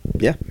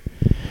Yeah.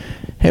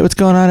 Hey, what's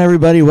going on,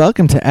 everybody?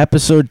 Welcome to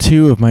episode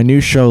 2 of my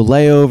new show,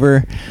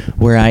 Layover,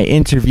 where I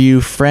interview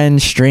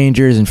friends,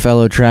 strangers, and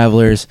fellow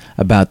travelers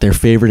about their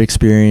favorite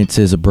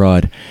experiences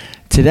abroad.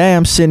 Today,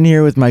 I'm sitting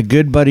here with my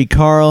good buddy,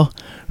 Carl,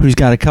 who's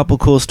got a couple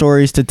cool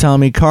stories to tell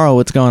me. Carl,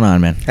 what's going on,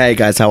 man? Hey,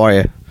 guys. How are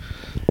you?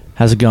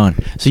 How's it going?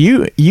 So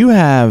you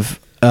have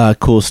a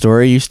cool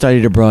story. You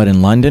studied abroad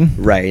in London.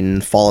 Right,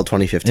 in fall of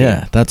 2015.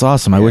 Yeah, that's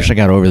awesome. I wish I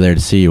got over there to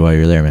see you while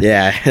you were there, man.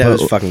 Yeah, that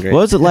was fucking great. What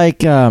was it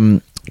like?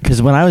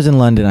 Because when I was in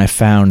London, I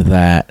found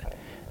that,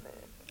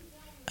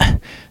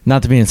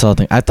 not to be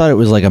insulting, I thought it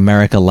was like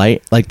America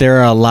Light. Like, there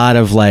are a lot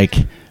of, like,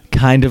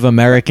 kind of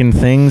American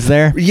things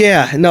there.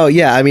 Yeah,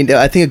 I mean,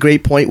 I think a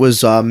great point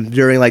was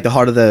during, like, the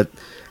heart of the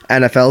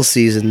NFL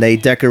season, they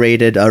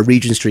decorated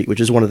Regent Street,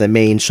 which is one of the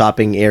main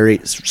shopping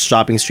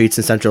streets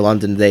in central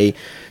London. They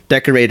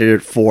decorated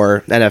it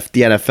for the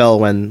NFL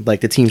when,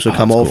 like, the teams would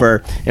come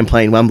over and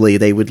play in Wembley.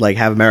 They would, like,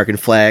 have American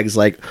flags,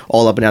 like,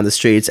 all up and down the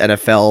streets,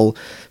 NFL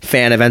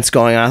fan events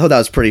going on. I thought that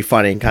was pretty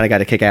funny. Kind of got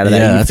a kick out of that.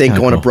 Yeah, You think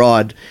going cool.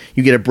 abroad,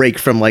 you get a break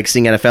from, like,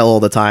 seeing NFL all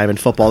the time and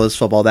football this,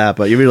 football that,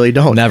 but you really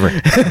don't. Never.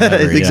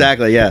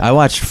 Exactly, yeah. I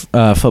watched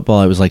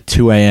football. It was like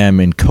 2 a.m.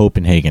 in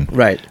Copenhagen.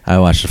 Right. I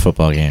watched a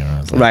football game. And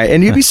I was like, Right,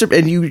 and you'd be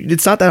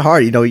it's not that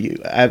hard, you know.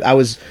 I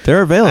was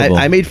they're available.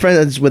 I made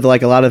friends with,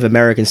 like, a lot of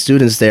American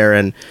students there,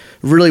 and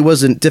really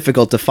wasn't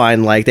difficult to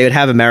find. Like, they would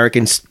have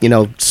American, you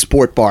know,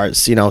 sport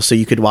bars, you know, so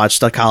you could watch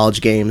the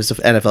college games, the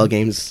NFL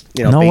games,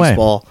 you know, No way.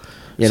 baseball.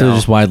 You so know, they're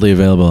just widely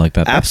available like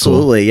that. That's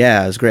absolutely,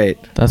 yeah, it was great.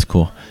 cool. That's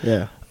cool.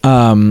 Yeah. But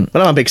I'm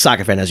a big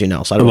soccer fan, as you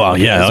know. So I don't. Well,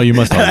 yeah. Oh, you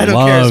must have I don't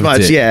loved care as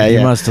much. it. Yeah,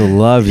 You must have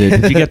loved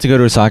it. Did you get to go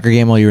to a soccer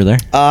game while you were there?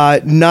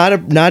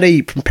 Not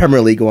a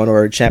Premier League one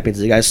or a Champions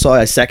League. I saw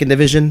a second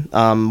division.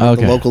 One of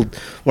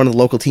the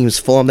local teams,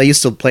 Fulham. They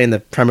used to play in the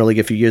Premier League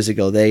a few years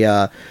ago.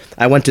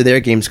 I went to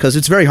their games because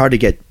it's very hard to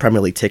get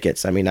Premier League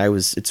tickets. I mean,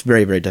 it's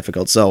very, very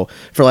difficult. So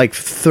for like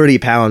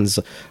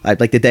 £30,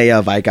 like the day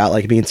of, I got,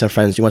 like, me and some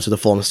friends. We went to the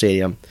Fulham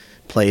Stadium,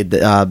 played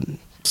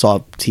saw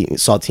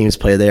teams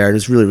play there, and it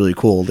was really, really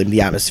cool.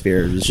 The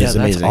atmosphere was just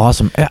amazing. That's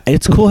awesome.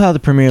 It's cool how the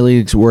Premier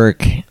Leagues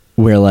work,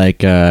 where, like,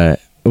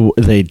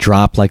 they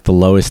drop, like, the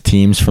lowest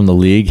teams from the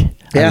league.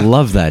 Yeah. I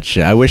love that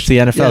shit. I wish the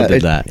NFL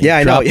did that. Yeah,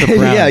 I know. Drop the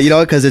Browns. Yeah, you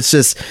know, because it's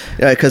just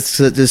because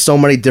there's so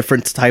many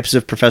different types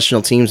of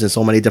professional teams and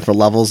so many different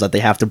levels that they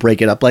have to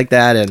break it up like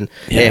that. And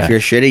hey, if you're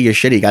shitty, you're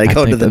shitty. You got to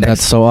go to the next.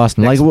 That's so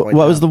awesome. Like, what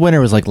was the winner?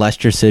 Was like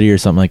Leicester City or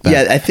something like that?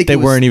 Yeah, I think they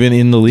weren't even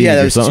in the league.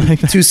 Yeah, or something like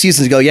that. 2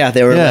 seasons ago. Yeah,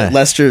 they were. Yeah.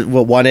 Leicester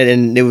won it,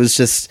 and it was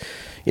just,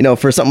 you know,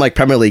 for something like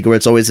Premier League where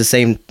it's always the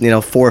same, you know,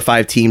 4 or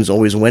 5 teams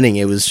always winning.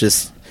 It was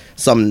just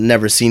something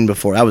never seen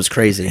before. That was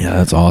crazy. Yeah,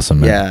 that's awesome,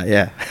 man.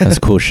 Yeah. That's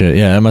cool shit.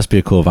 Yeah, that must be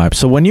a cool vibe.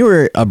 So when you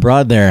were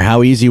abroad there,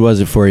 how easy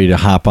was it for you to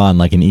hop on,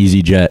 like, an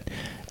EasyJet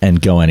and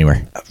go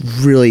anywhere?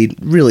 Really,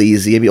 really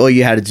easy. I mean, all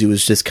you had to do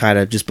was just kind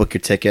of just book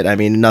your ticket. I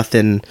mean,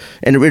 nothing.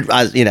 And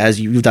you know,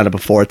 as you've done it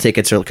before,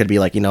 tickets could be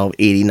like, you know,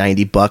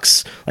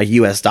 $80-$90, like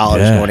US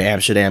dollars, going to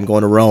Amsterdam,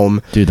 going to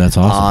Rome. Dude, that's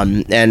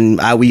awesome. And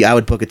I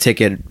would book a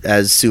ticket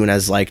as soon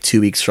as, like, 2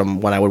 weeks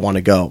from when I would want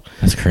to go.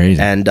 That's crazy.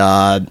 And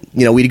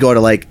you know, we'd go to,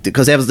 like,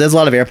 because there's a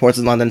lot of airports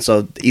in London,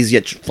 so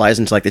EasyJet flies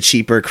into, like, the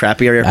cheaper,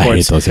 crappier airports. I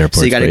hate those airports.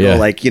 So you got to go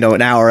like, you know,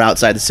 an hour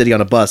outside the city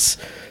on a bus.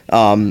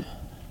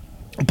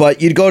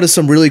 But you'd go to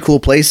some really cool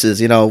places,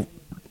 you know,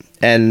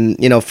 and,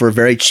 you know, for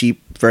very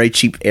cheap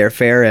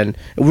airfare, and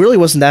it really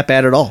wasn't that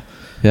bad at all.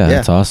 Yeah,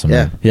 that's awesome.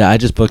 Yeah. Man. Yeah, I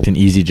just booked an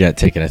EasyJet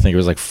ticket. I think it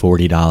was like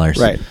 $40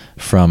 Right.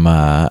 from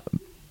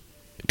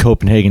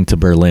Copenhagen to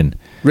Berlin.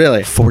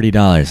 Really?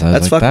 $40.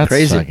 That's fucking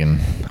crazy. Fucking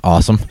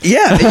awesome.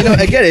 Yeah, you know,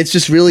 again, it's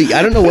just really,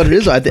 I don't know what it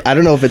is. I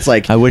don't know if it's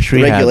like I wish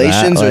we regulations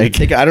had that, or the like,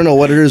 ticket. I don't know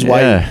what it is.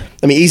 Why? Yeah.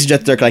 I mean,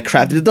 EasyJet, they're like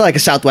crap. They're like a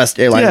Southwest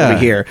airline over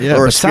here,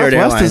 or a Spirit Southwest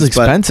Airlines. is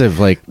expensive.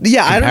 Like,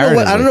 yeah, I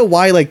don't know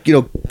why, like, you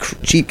know,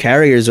 cheap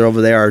carriers are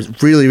over there are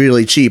really,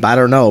 really cheap. I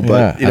don't know,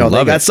 but you know,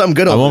 they got something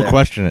good over there. I won't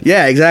question it.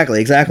 Yeah,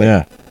 exactly.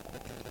 Yeah.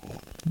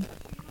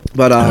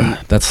 But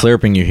that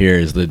slurping you hear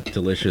is the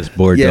delicious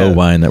Bordeaux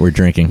wine that we're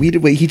drinking.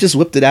 he just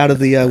whipped it out of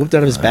his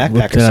backpack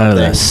Whipped or it something. out of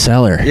the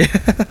cellar.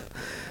 Yeah.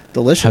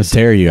 Delicious. How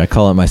dare you? I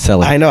call it my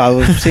cellar. I know. I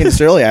was saying this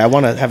earlier. I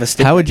want to have a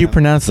stick. How would you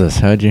pronounce this?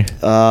 How would you?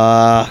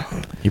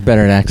 You're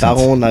better at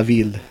accents. Baron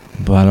Naville.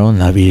 Baron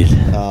Naville.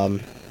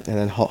 And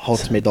then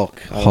Haute Médoc.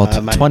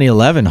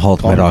 2011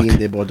 Haute Grand Médoc.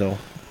 de Bordeaux.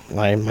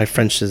 My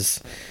French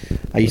is.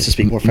 I used to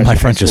speak more French. My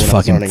French is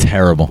fucking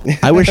terrible.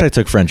 I wish I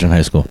took French in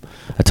high school.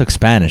 I took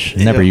Spanish.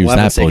 Never used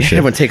that bullshit.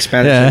 Everyone takes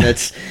Spanish. Yeah.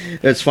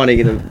 And it's funny.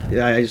 You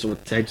know, I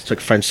just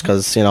took French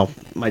because, you know,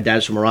 my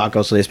dad's from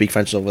Morocco, so they speak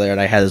French over there,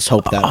 and I had this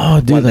hope that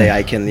one day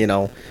I can, you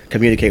know,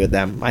 communicate with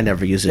them. I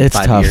never used it in It's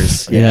 5 tough.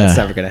 years. Yeah, it's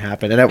never gonna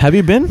happen. And have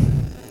you been?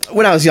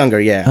 When I was younger,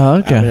 yeah. Oh,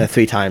 okay. I've been there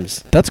 3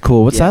 times. That's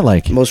cool. What's that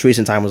like? Most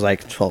recent time was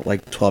like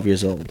 12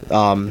 years old.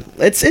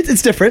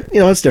 It's different. You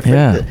know, it's different.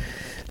 Yeah.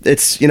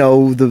 It's, you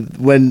know,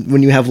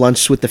 when you have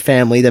lunch with the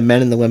family, the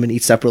men and the women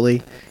eat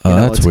separately. Oh,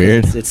 that's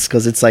weird. It's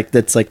because it's like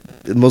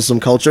Muslim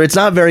culture. It's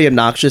not very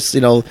obnoxious,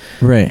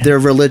 Right. They're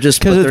religious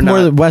because it's more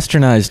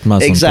westernized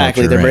Muslim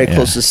exactly. culture, They're very right?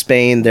 close to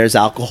Spain. There's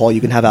alcohol.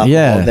 You can have alcohol.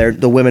 Yeah.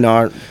 The women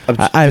aren't.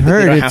 I've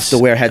heard they don't it's- have to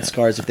wear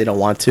headscarves if they don't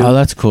want to. Oh,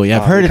 that's cool.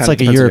 Yeah, I've heard it's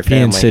Kind of like a depends on your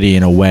European family. city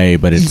in a way,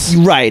 but it's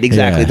Right,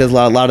 exactly. Yeah. There's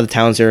a lot of the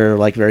towns are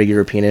like very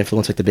European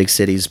influence, like the big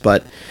cities.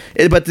 But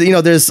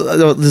there's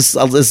this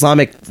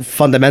Islamic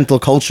fundamental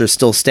culture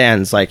still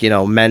stands. Like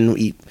men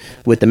eat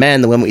with the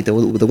men, the women eat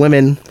with the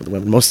women. The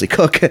women mostly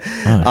cook.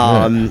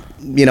 And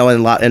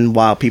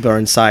while people are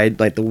inside,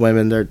 like the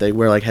women, they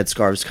wear like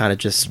headscarves, kind of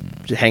just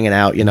hanging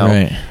out.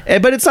 Right.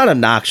 But it's not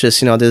obnoxious.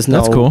 There's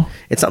no. That's cool.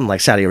 It's something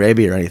like Saudi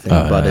Arabia or anything.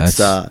 But it's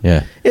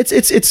yeah.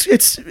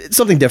 it's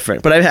something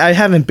different. But I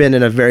haven't been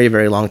in a very,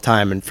 very long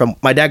time. And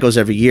my dad goes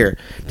every year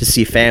to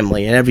see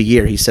family, and every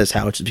year he says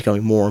how it's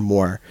becoming more and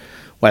more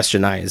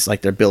westernized.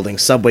 Like they're building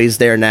subways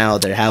there now.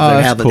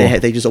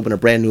 They just opened a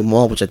brand new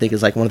mall, which I think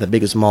is like one of the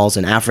biggest malls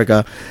in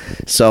Africa.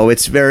 So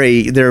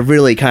they're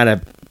really kind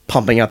of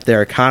pumping up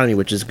their economy,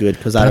 which is good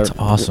because That's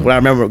awesome. When I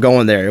remember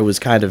going there, it was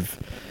kind of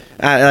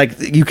there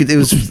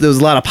was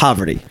a lot of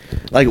poverty.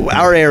 Like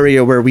our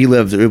area where we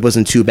lived, it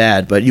wasn't too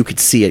bad, but you could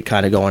see it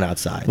kind of going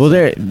outside. Well,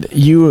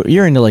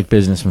 you're into like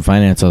business and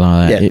finance and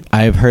all that. Yeah.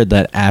 I've heard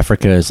that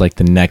Africa is like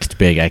the next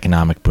big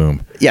economic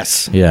boom.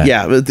 Yes. Yeah.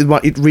 Yeah. The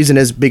big reason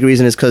is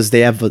because they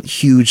have a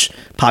huge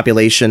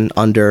population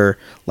under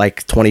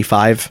like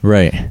 25.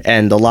 Right.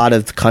 And a lot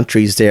of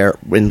countries there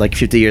in like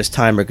 50 years'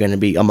 time are going to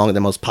be among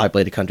the most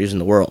populated countries in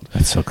the world.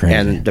 That's so crazy.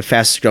 And the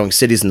fastest growing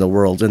cities in the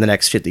world in the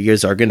next 50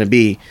 years are going to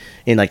be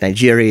in like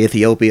Nigeria,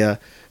 Ethiopia,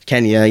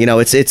 Kenya.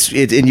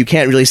 And you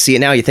can't really see it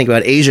now. You think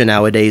about Asia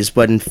nowadays,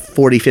 but in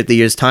 40, 50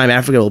 years' time,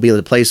 Africa will be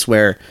the place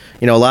where,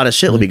 a lot of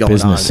shit will be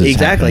going on.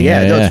 Exactly.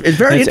 Yeah. No, it's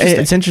very interesting.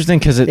 It's interesting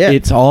because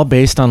it's all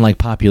based on like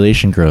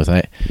population growth.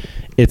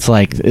 It's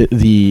like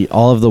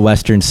all of the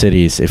Western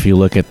cities, if you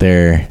look at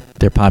their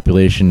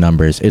population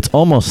numbers, it's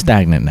almost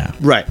stagnant now.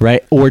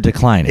 Right. Or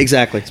declining.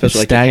 Exactly.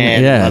 Especially it's like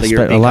stagnant.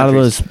 Japan, A lot of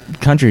those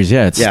countries,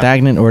 it's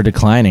stagnant or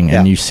declining. Yeah.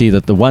 And you see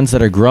that the ones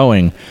that are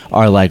growing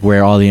are like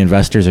where all the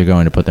investors are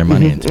going to put their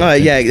money into.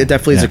 It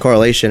definitely is a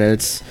correlation. And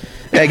it's,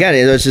 again,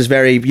 it's just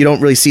you don't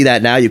really see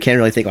that now. You can't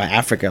really think about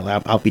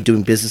Africa. I'll be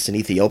doing business in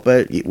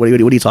Ethiopia. What are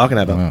you talking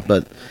about? Wow.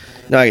 But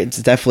no,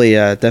 it's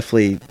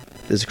definitely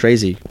is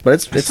crazy.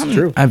 But it's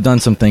true. I've done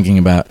some thinking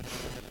about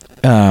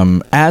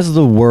as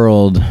the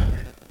world.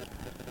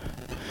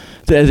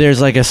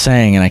 There's like a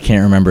saying, and I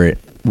can't remember it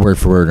word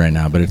for word right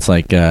now, but it's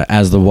like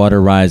as the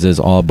water rises,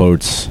 all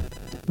boats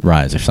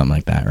rise, or something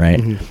like that, right?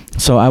 Mm-hmm.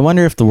 So I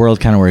wonder if the world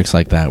kind of works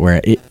like that,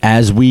 where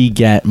as we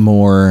get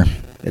more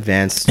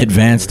advanced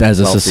as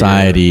a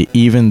society,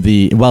 even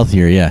the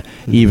wealthier,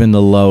 even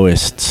the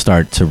lowest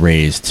start to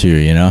raise too,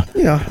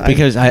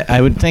 because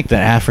I would think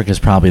that Africa is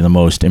probably the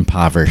most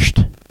impoverished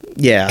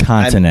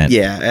continent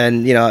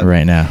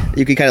right now.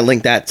 You can kind of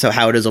link that to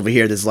how it is over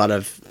here. There's a lot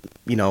of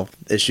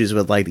issues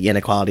with like the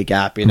inequality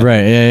gap,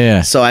 right?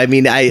 Yeah. So I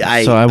mean,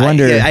 I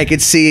wonder. I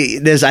could see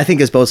there's. I think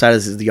there's both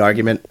sides of the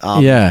argument.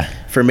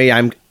 For me,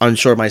 I'm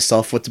unsure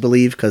myself what to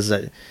believe because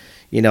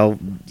you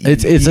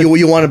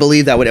want to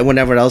believe that when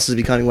everyone else is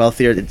becoming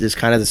wealthier, there's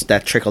kind of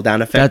that trickle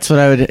down effect. That's what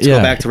I would.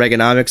 Go back to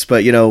Reaganomics,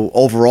 but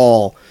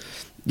overall,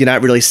 you're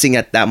not really seeing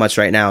it that much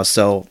right now.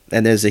 So,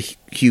 and there's a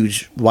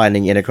huge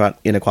widening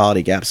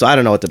inequality gap. So I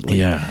don't know what to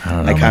believe.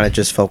 I kind of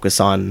just focus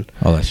on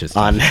kind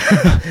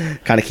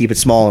of keep it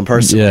small and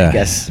personal. I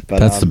guess. But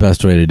that's the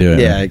best way to do it.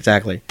 Yeah, right?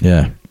 exactly.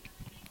 Yeah,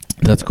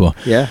 that's cool.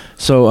 Yeah.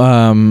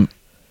 So,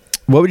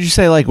 what would you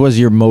say like was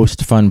your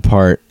most fun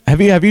part? Have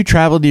you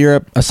traveled to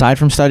Europe aside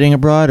from studying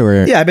abroad,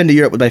 or? Yeah, I've been to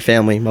Europe with my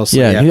family mostly.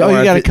 Yeah. You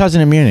got a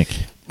cousin in Munich.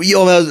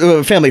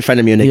 A family friend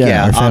in Munich.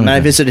 And I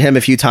visited him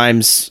a few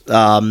times.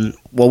 When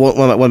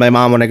my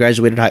mom when I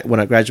graduated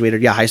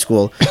high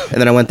school,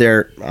 and then I went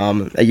there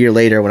a year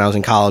later when I was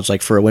in college,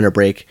 like for a winter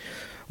break.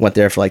 Went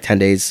there for like 10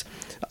 days.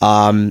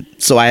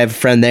 So I have a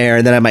friend there,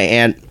 and then my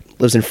aunt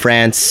lives in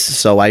France,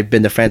 so I've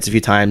been to France a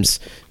few times,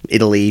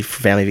 Italy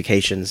for family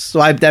vacations. So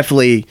I've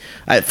definitely,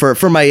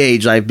 for my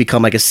age, I've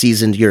become like a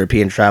seasoned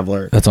European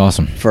traveler. That's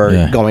awesome.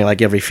 Going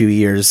like every few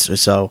years or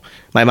so.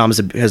 My mom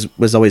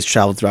was always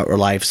traveled throughout her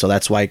life, so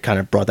that's why I kind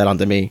of brought that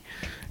onto me.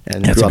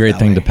 And that's a great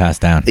thing to pass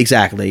down.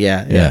 Exactly.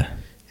 Yeah.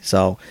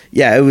 So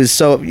it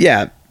was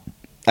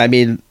I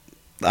mean.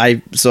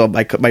 My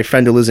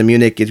friend who lives in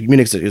Munich.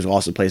 Munich is an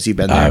awesome place. You've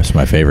been there. It's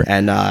my favorite,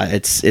 and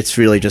it's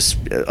really just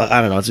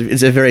I don't know.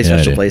 It's a very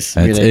special place.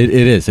 It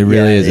is. It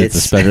really is. It's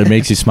special. It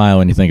makes you smile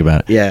when you think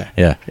about it.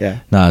 Yeah.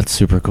 No, it's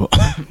super cool.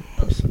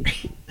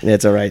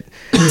 It's all right.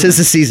 It's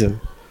the season.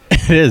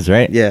 It is,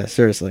 right? Yeah,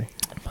 seriously.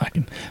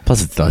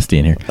 Plus, it's dusty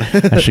in here.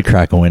 I should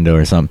crack a window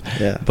or something.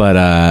 Yeah.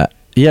 But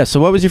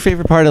so what was your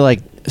favorite part of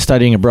like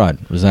studying abroad?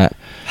 Was that?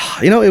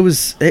 It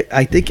was.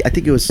 I think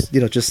it was.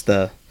 Just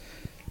the.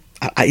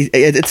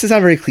 It's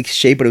not very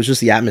cliche, but it was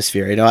just the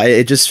atmosphere.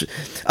 I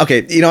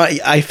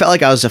felt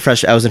like I was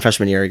in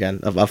freshman year again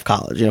of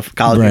college.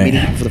 College right.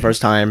 meeting for the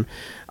first time.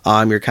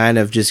 You're kind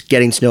of just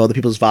getting to know other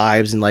people's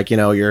vibes, and like, you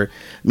know, you're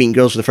meeting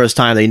girls for the first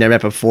time that you never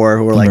met before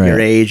who are like your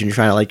age, and you're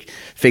trying to like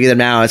figure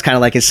them out. It's kind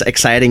of like it's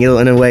exciting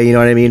in a way, you know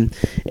what I mean?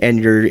 And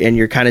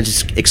you're kind of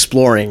just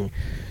exploring,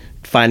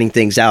 finding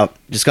things out,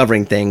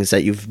 discovering things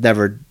that you've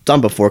never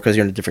done before because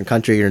you're in a different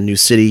country, you're in a new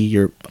city,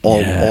 you're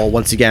all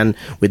once again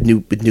with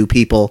new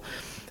people.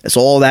 So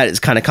all that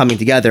is kind of coming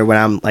together when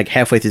I'm like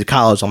halfway through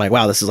college. I'm like,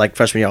 wow, this is like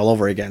freshman year all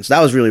over again. So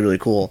that was really, really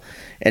cool.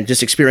 And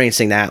just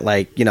experiencing that,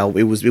 like, you know,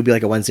 it would be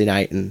like a Wednesday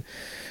night and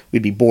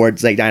we'd be bored.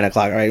 It's like 9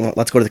 o'clock. All right, well,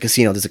 let's go to the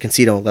casino. There's a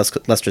casino in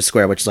Leicester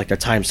Square, which is like their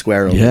Times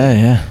Square. Over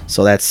yeah.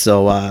 So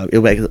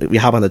we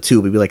hop on the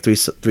tube. We'd be like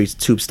three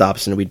tube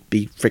stops and we'd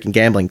be freaking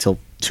gambling till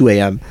 2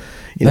 a.m.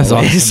 That's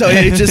awesome. So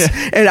it just,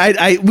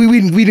 and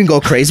we didn't go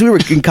crazy. We were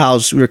in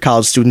college. We were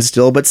college students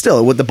still, but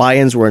still, with the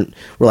buy-ins were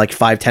like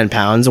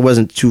 £5-10. It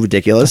wasn't too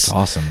ridiculous. That's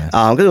awesome, man.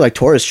 Because they're like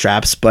tourist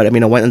traps, but I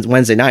mean, on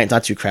Wednesday night, it's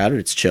not too crowded.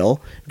 It's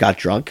chill. Got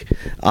drunk.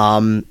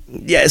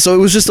 Yeah. So it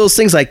was just those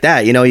things like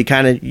that. You know,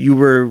 you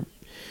were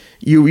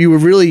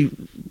really.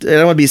 I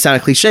don't want to be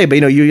sounding cliche, but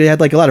you know, you had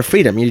like a lot of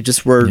freedom. You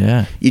just were,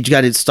 you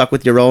got stuck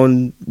with your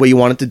own, what you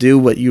wanted to do,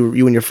 what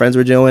you and your friends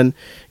were doing.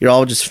 You're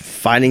all just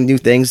finding new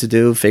things to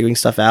do, figuring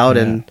stuff out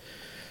and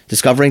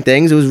discovering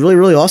things. It was really,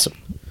 really awesome.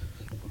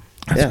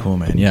 That's cool,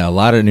 man. Yeah. A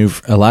lot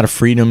of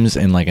freedoms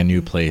in like a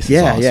new place.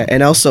 Yeah. Awesome. Yeah.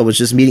 And also was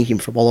just meeting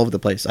people from all over the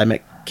place. I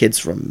met kids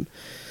from,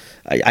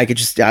 I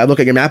look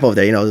at your map over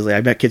there, you know,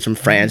 I met kids from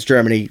France,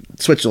 Germany,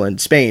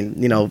 Switzerland, Spain,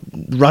 you know,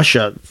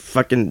 Russia,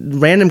 fucking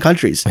random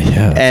countries.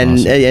 Yeah,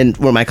 and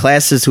were my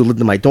classes who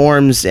lived in my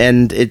dorms,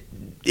 and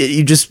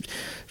you just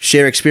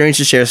share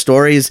experiences, share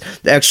stories.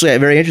 Actually,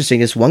 very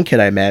interesting is one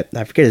kid I met,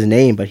 I forget his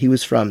name, but he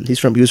was from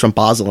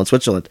Basel in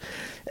Switzerland.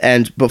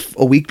 And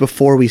a week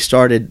before we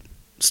started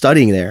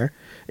studying there,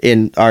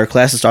 in our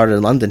classes started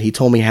in London, he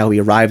told me how he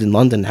arrived in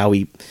London, how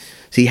he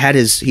had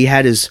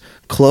his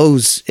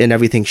clothes and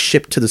everything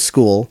shipped to the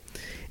school,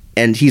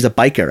 and he's a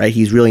biker, right?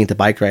 He's really into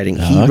bike riding.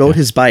 He rode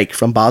his bike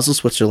from Basel,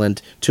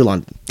 Switzerland to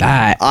London.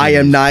 I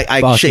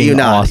shit you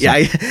not.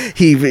 Awesome.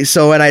 Yeah,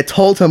 so when I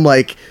told him,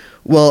 like,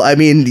 well, I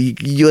mean,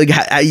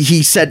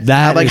 he said,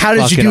 that like, how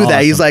did you do that?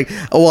 Awesome. He's like,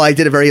 oh, well, I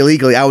did it very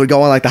illegally. I would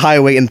go on like the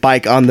highway and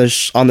bike on the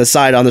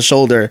side, on the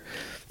shoulder,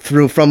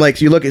 from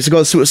like, you look, it's go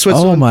to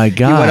Switzerland. Oh my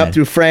God. He went up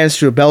through France,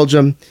 through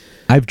Belgium.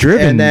 I've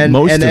driven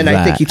most of that. And then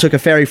I think he took a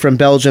ferry from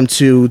Belgium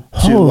to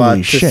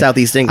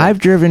Southeast England. I've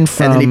driven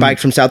from... And then he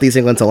biked from Southeast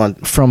England to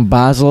London. From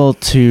Basel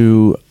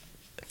to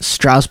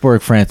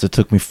Strasbourg, France, it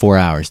took me 4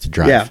 hours to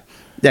drive. Yeah.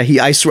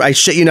 Yeah, I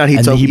shit you not, he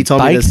told me this.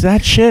 Biked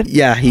that shit?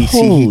 Yeah, he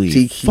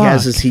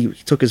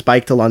took his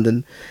bike to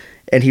London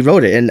and he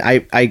rode it.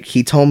 And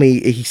he told me,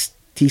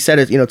 he said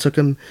it, you know, took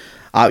him...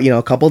 you know,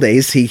 a couple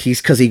days. He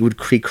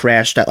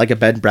crashed at like a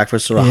bed and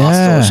breakfast or a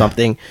hostel or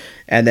something,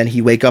 and then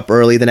he wake up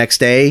early the next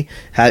day.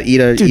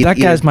 That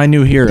guy's my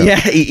new hero. Yeah,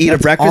 eat a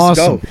breakfast,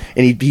 awesome. Go,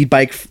 and he'd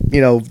bike, you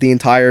know, the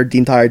entire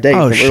day.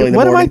 Oh shit!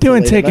 What am I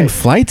doing taking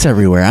flights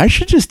everywhere? I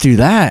should just do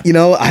that. You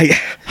know,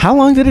 How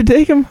long did it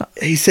take him?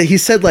 He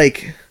said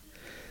like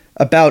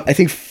about, I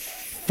think,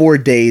 4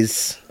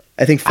 days.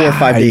 I think 4 or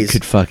 5 days. You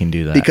could fucking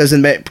do that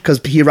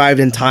because he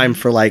arrived in time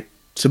for like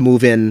to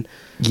move in.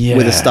 Yeah.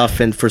 With his stuff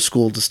and for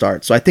school to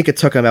start. So I think it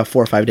took him about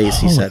 4 or 5 days,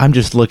 he said. I'm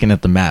just looking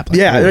at the map. Like,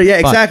 yeah,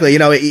 exactly. You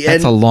know,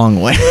 that's a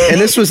long way. And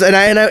this was,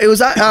 it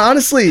was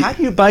honestly. How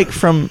do you bike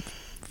from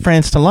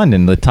France to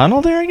London? The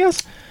tunnel there, I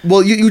guess?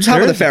 Well, you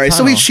top of the ferry.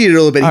 So he cheated a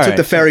little bit. He took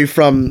the ferry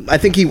from, I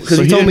think because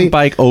he told me.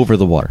 Bike over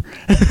the water.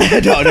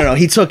 No.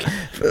 He told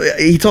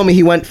me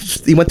he went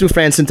through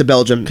France into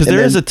Belgium. Because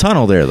there is a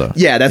tunnel there, though.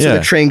 Yeah, that's where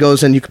the train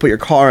goes and you can put your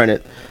car in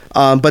it.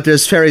 But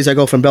there's ferries that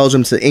go from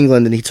Belgium to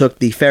England, and he took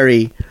the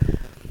ferry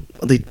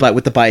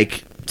with the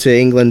bike to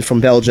England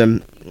from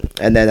Belgium,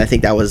 and then I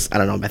think that was, I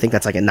don't know, I think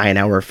that's like a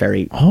 9-hour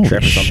ferry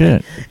trip or something.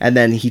 Shit. And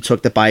then he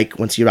took the bike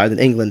once he arrived in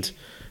England,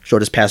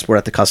 showed his passport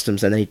at the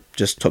customs, and then he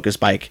just took his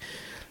bike,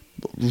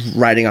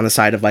 riding on the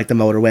side of like the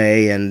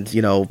motorway, and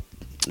you know,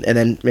 and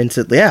then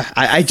into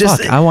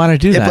I want to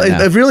do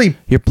that. It really,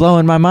 you're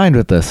blowing my mind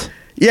with this.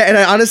 Yeah, and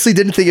I honestly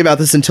didn't think about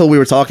this until we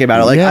were talking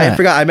about it. Like, I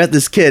forgot I met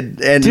this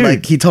kid, and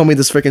like he told me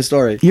this freaking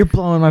story. You're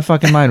blowing my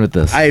fucking mind with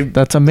this.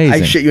 That's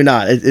amazing. I shit you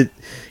not.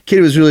 Kid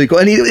was really cool,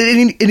 and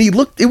he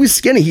looked. It was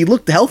skinny. He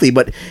looked healthy,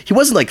 but he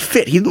wasn't like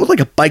fit. He didn't look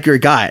like a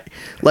biker guy.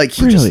 Like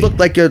he just looked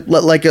like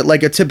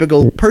a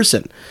typical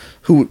person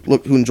who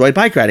enjoyed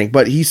bike riding.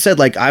 But he said,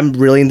 like, I'm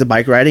really into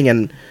bike riding,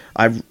 and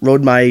I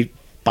rode my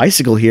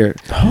bicycle here.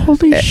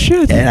 Holy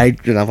shit!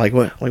 And I'm like,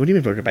 what? Like, what do you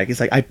mean rode your bike? He's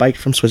like, I biked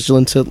from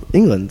Switzerland to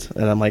England,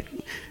 and I'm like,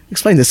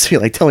 explain this to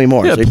me. Like, tell me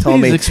more. Yeah, so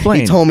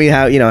explain. He told me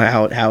how he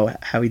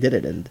did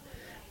it, and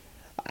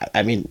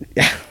I mean,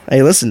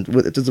 hey, listen,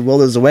 there's a will,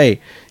 there's a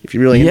way. If you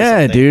really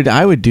dude,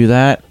 I would do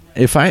that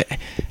if I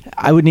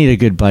would need a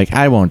good bike.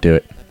 I won't do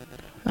it.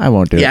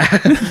 Yeah,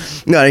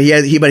 no, he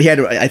had.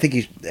 I think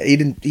he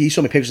didn't. He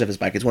showed me pictures of his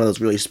bike. It's one of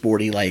those really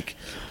sporty, like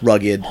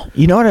rugged.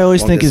 You know what I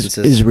always think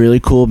is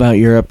really cool about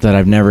Europe that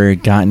I've never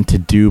gotten to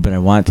do, but I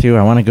want to.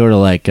 I want to go to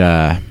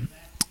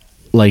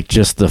like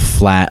just the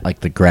flat, like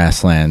the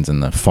grasslands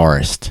and the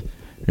forest.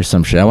 or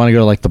some shit. I want to go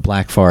to like the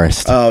Black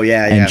Forest. Oh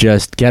yeah, and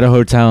just get a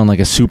hotel in like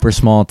a super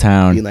small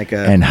town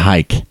and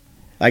hike.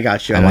 I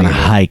got you. I want to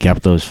hike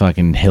up those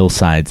fucking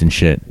hillsides and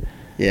shit.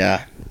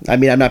 Yeah. I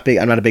mean, I'm not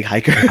a big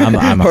hiker.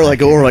 I'm or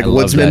like a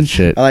woodsman.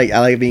 Shit. I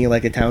like being in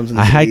like the towns. And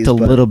the I hiked cities, a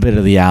little bit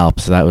of the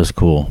Alps. So that was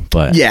cool,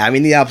 but yeah, I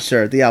mean the Alps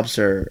are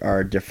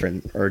a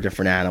different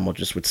animal,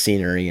 just with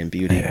scenery and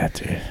beauty. Yeah,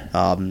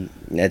 dude.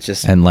 It's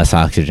just and less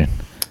oxygen.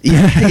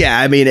 Yeah.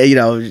 I mean,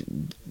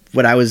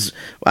 when I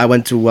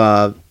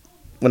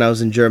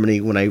was in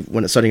Germany,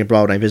 when studying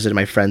abroad, when I visited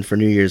my friend for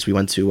New Year's, we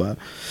went to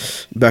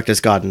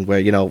Berchtesgaden, where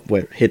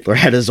Hitler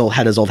had his old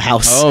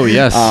house. Oh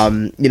yes.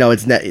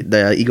 It's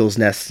the Eagle's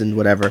Nest and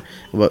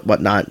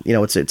whatnot.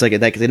 It's like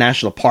a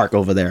national park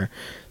over there,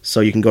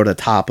 so you can go to the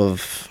top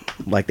of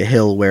like the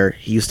hill where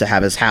he used to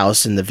have his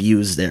house, and the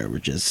views there were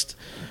just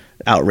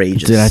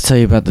outrageous. Did I tell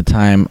you about the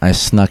time I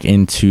snuck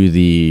into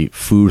the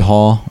food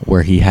hall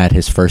where he had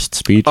his first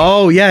speech?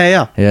 Oh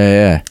yeah.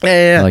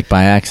 Like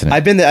by accident.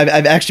 I've been there.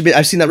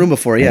 I've seen that room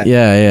before. Yeah.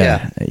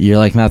 Yeah. You're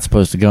like not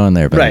supposed to go in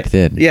there, but right. I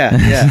did.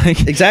 Yeah.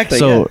 Exactly.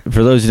 So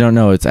for those who don't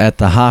know, it's at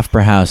the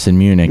Hofbrauhaus in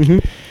Munich.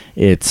 Mm-hmm.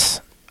 It's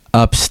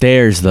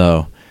upstairs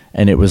though.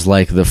 And it was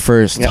like the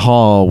first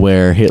hall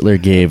where Hitler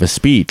gave a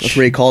speech. That's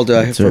where he called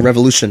for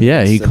revolution.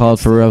 Yeah, he called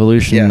for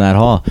revolution in that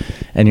hall.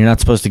 And you're not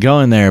supposed to go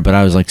in there, but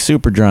I was like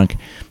super drunk.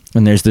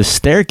 And there's this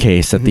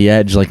staircase at the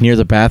edge, like near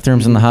the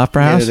bathrooms in the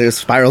Hofbrauhaus. Yeah, there's a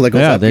spiral that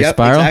goes up. There's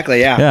spiral.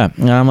 Exactly, yeah. Yeah,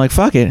 and I'm like,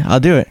 fuck it, I'll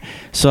do it.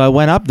 So I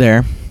went up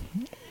there,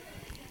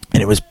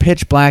 and it was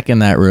pitch black in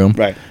that room.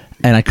 Right.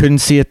 And I couldn't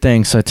see a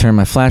thing, so I turned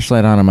my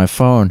flashlight on my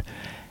phone.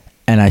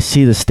 And I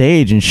see the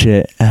stage and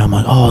shit, and I'm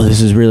like, oh,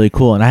 this is really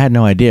cool. And I had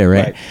no idea,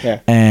 right? Yeah.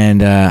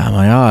 And I'm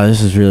like, oh,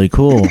 this is really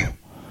cool.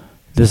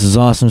 This is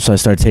awesome. So I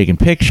started taking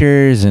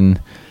pictures,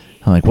 and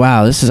I'm like,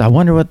 wow, I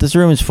wonder what this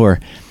room is for.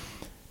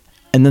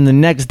 And then the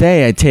next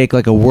day, I take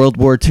like a World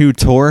War II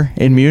tour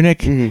in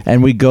Munich,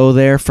 and we go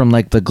there from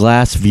like the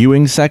glass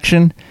viewing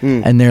section,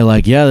 and they're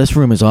like, "Yeah, this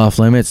room is off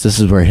limits. This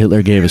is where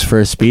Hitler gave his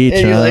first speech."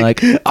 And I'm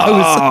like,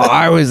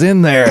 I was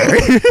in there.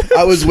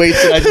 I was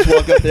wasted. I just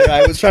walked up there.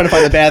 I was trying to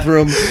find a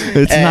bathroom.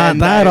 It's not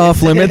that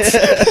off limits.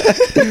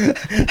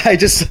 I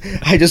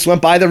just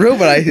went by the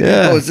room, and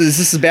is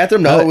this the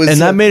bathroom? No, it was. And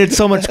that made it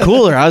so much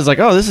cooler. I was like,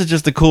 oh, this is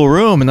just a cool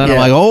room, and then I'm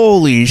like,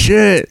 holy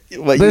shit,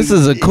 this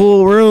is a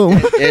cool room.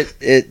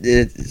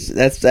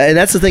 That's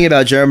the thing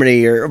about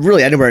Germany, or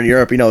really anywhere in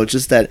Europe. It's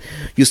just that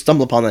you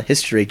stumble upon the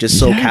history just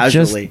so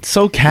casually,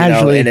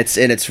 and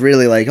it's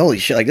really like, holy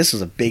shit, like this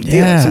was a big deal.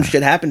 Yeah. Some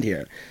shit happened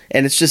here,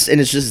 and it's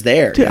just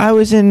there. Dude, I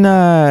was in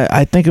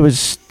I think it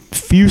was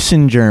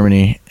Füssen,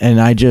 Germany, and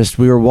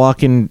we were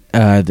walking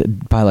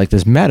by like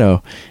this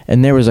meadow,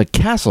 and there was a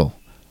castle,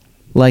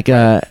 like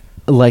a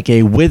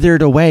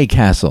withered away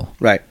castle,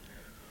 right?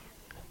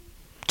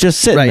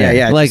 Just sitting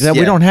there, like that.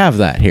 We don't have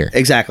that here.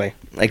 Exactly.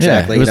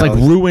 Yeah, it was like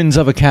ruins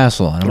of a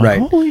castle. And I'm like,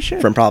 holy shit!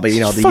 From probably the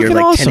year like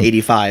awesome.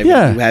 1085.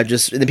 Yeah, you have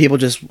the people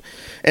just,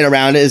 and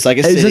around it is like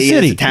a city,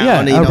 it's a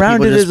town. Yeah, and,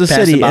 around it is a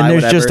city, and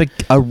there's just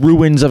a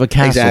ruins of a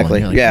castle.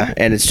 Exactly. Like, yeah,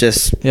 and it's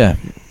just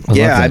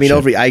I mean,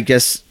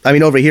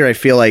 over here, I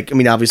feel like,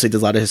 obviously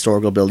there's a lot of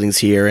historical buildings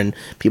here, and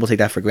people take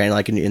that for granted,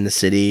 like in the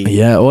city.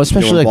 Yeah, well,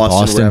 especially like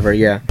Boston, whatever.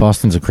 Yeah,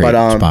 Boston's a great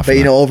spot. But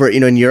over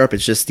in Europe,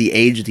 it's just the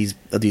age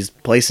of these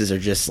places are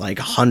just like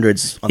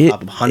hundreds on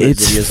top of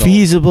hundreds of years old. It's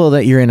feasible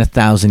that you're in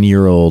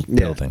 1,000-year-old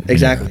building.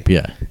 Exactly. Europe.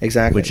 Yeah,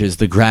 exactly. Which is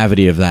the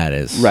gravity of that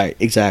is right.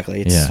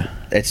 Exactly.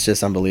 It's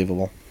just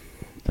unbelievable.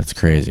 That's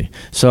crazy.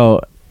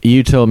 So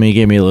you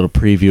gave me a little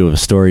preview of a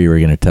story you were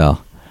going to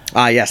tell.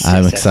 Yes.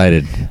 I'm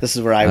excited. This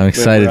is where I'm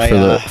excited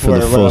for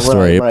the full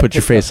story. Put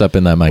your face up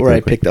in that mic. Where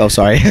I picked. Oh,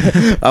 sorry.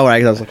 I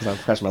was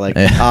pressing my leg.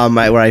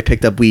 Where I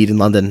picked up weed in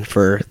London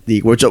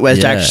which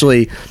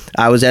actually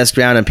I was asked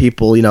around, and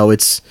people,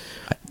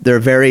 they're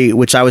very,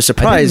 which I was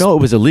surprised. I didn't know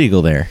it was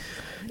illegal there.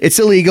 It's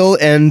illegal,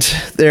 and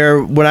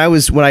when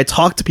I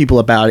talked to people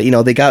about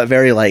it, they got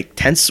very like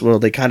tense. Well,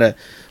 they kind of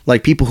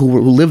like people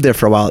who lived there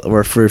for a while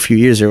or for a few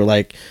years. They were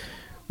like,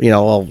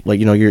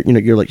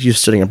 you're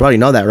studying abroad,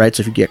 that, right?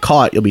 So if you get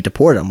caught, you'll be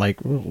deported. I'm like,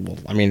 well,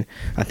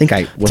 I think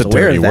I was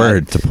aware of that.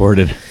 Word,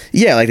 deported.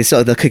 Yeah, like they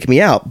said, they'll kick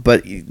me out,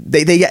 but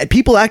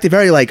people acted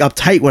very like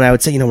uptight when I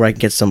would say, where I can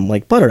get some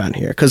like butter down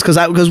here, because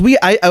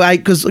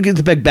look at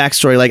the big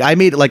backstory. Like I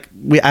made like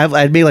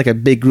a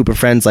big group of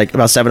friends, like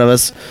about 7 of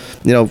us.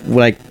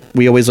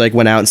 We always like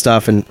went out and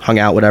stuff and hung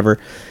out, whatever.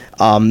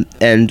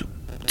 And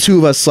 2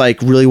 of us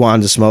like really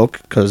wanted to smoke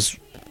because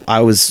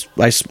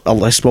I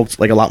smoked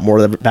like a lot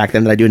more back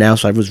then than I do now,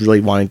 so I was really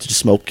wanting to just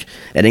smoke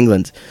in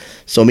England.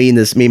 So me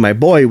and my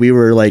boy, we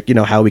were like,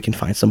 how we can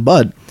find some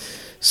bud.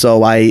 So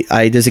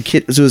there was a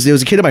kid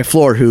on my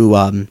floor who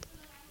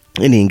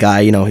Indian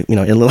guy, a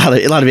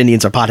lot of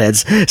Indians are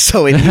potheads.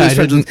 So and he was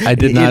I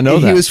did not know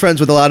that. He was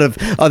friends with a lot of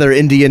other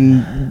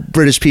Indian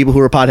British people who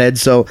were potheads.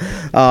 So,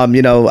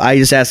 I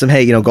just asked him,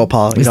 hey,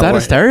 Gopal. Is that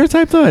a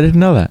stereotype though? I didn't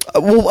know that.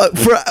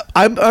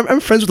 I'm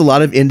friends with a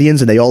lot of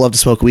Indians and they all love to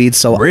smoke weed.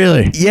 So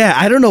really, yeah,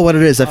 I don't know what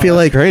it is. I feel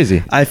like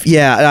crazy. There's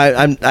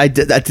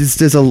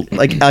a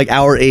like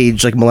our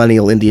age, like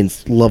millennial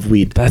Indians love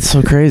weed. That's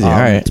so crazy. All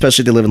right,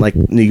 especially if they live in like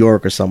New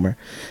York or somewhere.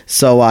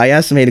 So I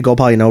asked him, hey, to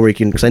Gopal, where you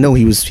can, because I know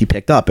he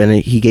picked up. And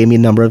he gave me a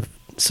number of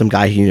some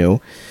guy he knew,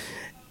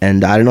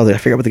 and I don't know. I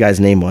forget what the guy's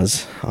name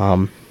was.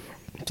 I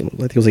think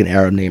it was like an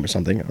Arab name or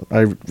something.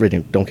 I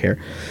really don't care.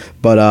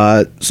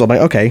 But so I'm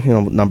like, okay,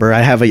 number. I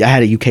had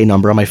a UK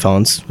number on my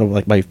phones,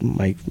 like my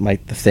the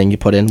thing you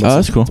put in.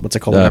 That's cool. What's it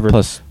called? Whatever.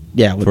 Plus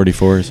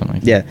 44 or something.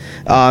 Yeah.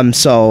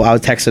 So I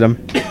texted him,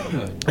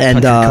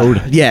 and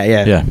code.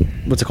 Yeah.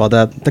 What's it called?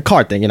 The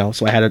card thing,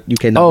 So I had a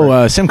UK number.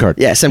 Oh, SIM card.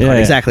 Yeah, SIM card.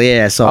 Yeah. Exactly.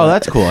 Yeah. So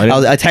that's cool. I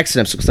texted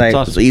him because I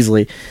awesome.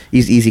 so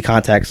easy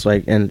contacts.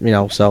 Like, and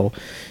so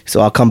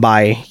I'll come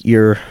by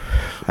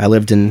I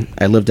lived in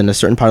a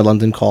certain part of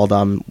London called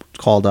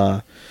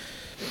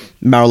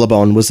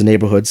Marylebone was the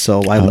neighborhood.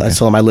 So I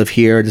told him I live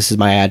here. This is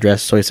my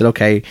address. So he said,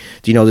 okay,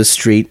 do you know this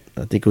street?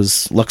 I think it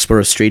was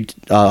Luxborough Street.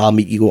 I'll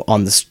meet you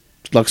on this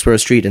Luxborough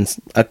Street in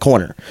a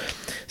corner.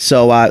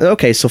 So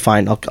okay, so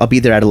fine. I'll be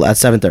there at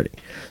 7:30.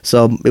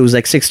 So it was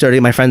like 6:30.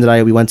 My friend and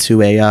I, we went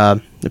to a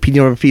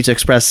Pizza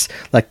Express,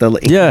 like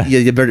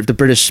the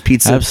British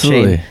pizza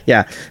Absolutely. chain.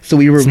 Yeah. So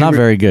we were. It's not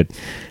very good.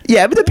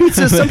 Yeah, but some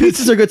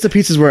pizzas are good, some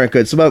pizzas weren't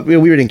good. So but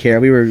we didn't care.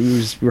 We were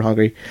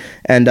hungry,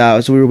 and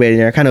so we were waiting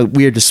there. Kind of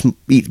weird to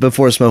eat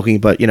before smoking,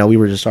 but we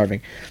were just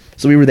starving.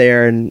 So we were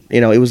there, and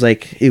it was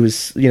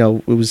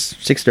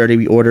 6:30.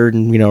 We ordered,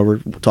 and we're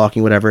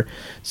talking, whatever.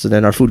 So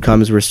then our food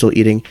comes. We're still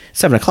eating.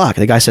 7:00.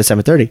 The guy said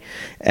 7:30,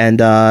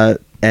 and I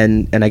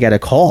get a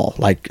call.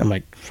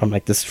 From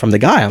the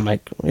guy. I'm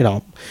like,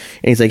 and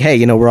he's like,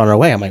 hey, we're on our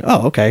way. I'm like,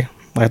 oh, okay.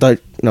 I thought,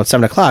 it's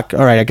 7:00.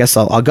 All right, I guess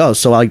I'll go.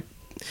 So I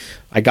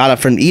got up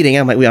from eating.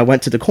 I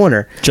went to the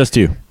corner. Just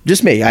you.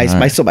 Just me. I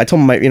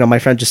told my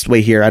friend, just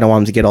wait here. I don't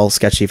want him to get all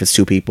sketchy if it's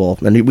two people.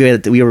 And we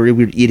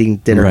were eating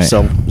dinner, right.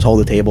 So just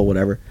hold the table,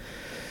 whatever.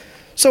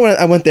 So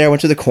I went there,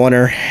 went to the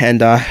corner,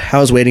 and I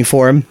was waiting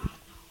for him,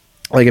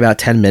 like about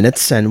 10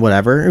 minutes, and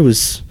whatever. It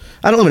was.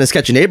 I don't live in a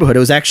sketchy neighborhood. It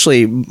was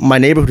actually my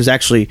neighborhood was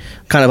actually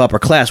kind of upper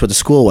class, where the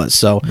school was.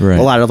 So right.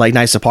 A lot of like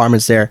nice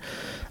apartments there.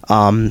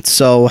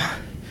 So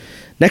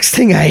next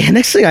thing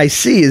I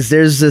see is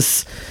there's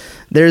this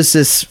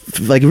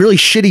like really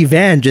shitty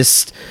van.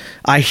 Just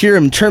I hear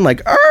him turn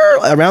like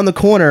around the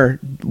corner,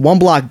 one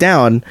block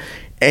down,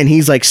 and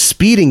he's like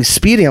speeding.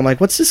 I'm like,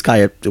 what's this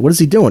guy? What is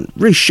he doing?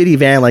 Really shitty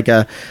van, like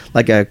a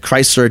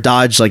Chrysler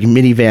Dodge like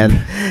minivan.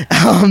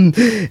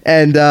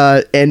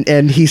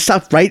 And he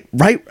stopped right.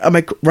 I'm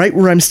like right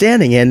where I'm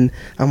standing, and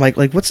I'm like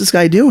what's this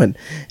guy doing?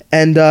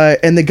 And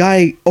the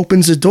guy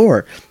opens the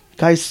door.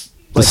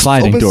 The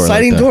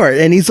sliding door,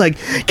 and he's like,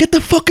 "Get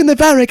the fuck in the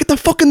van! Right? Get the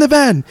fuck in the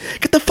van!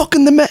 Get the fuck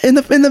in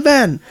the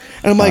van!"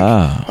 And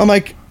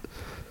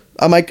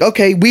I'm like,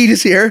 okay, weed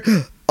is here.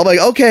 I'm like,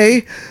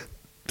 okay,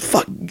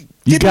 fuck.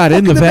 You got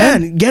in the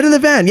van? Get in the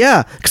van,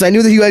 yeah, because I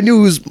knew he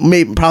was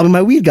probably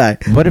my weed guy.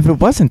 What if it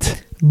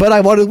wasn't? But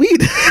I wanted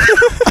weed.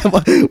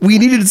 We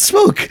needed to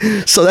smoke,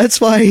 so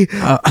that's why.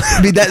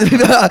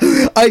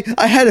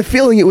 I had a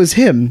feeling it was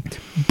him,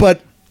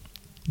 but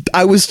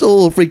I was still a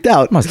little freaked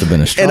out. Must have been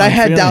a strong and I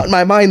had feeling. doubt in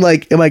my mind,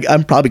 like,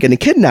 I'm probably getting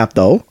kidnapped,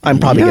 though. I'm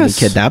probably getting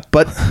kidnapped,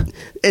 but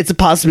it's a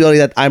possibility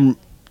that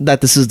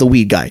this is the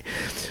weed guy.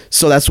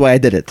 So that's why I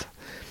did it.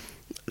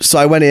 So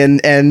I went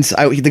in, and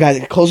the guy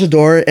closed the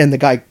door, and the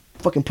guy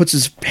fucking puts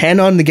his hand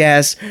on the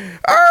gas,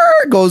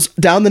 goes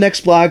down the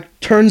next block,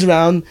 turns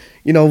around,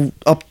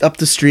 up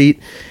the street,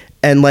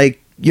 and and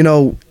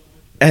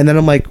then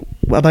I'm like,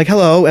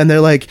 hello, and they're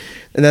like,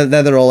 and then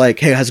they're all like,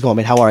 hey, how's it going,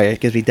 man? How are you?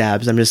 Gives me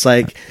dabs. I'm just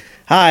like,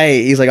 hi.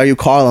 He's like, are you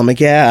Carl? I'm like,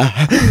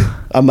 yeah.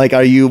 I'm like,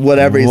 are you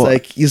whatever?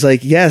 He's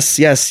like, yes,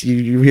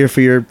 you're here for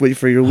your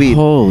weed.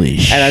 Holy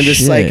shit. And I'm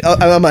just like,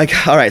 I'm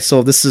like, all right,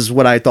 so this is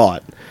what I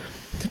thought.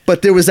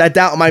 But there was that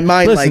doubt in my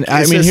mind. Listen,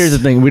 here's the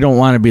thing. We don't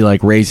want to be like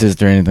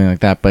racist or anything like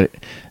that, but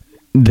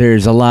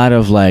there's a lot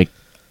of like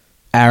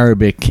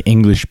Arabic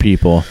English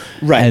people,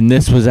 right? And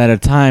this was at a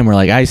time where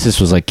like ISIS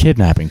was like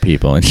kidnapping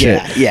people and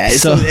shit. Yeah.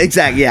 So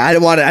exactly. Yeah, I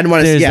didn't want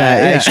to.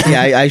 Yeah,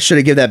 I should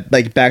have given that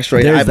like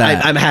backstory.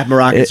 I'm half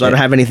Moroccan, so I don't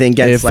have anything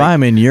against. If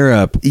I'm in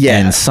Europe, you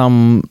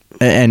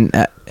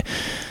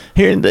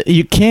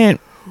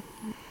can't.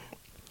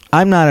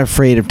 I'm not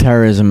afraid of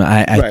terrorism.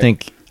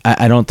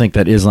 I don't think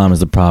that Islam is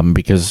the problem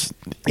because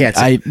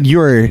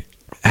you're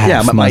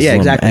half Muslim,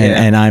 exactly.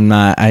 And I'm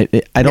not. I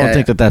don't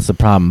think that that's the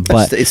problem.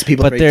 But it's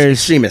people. But there's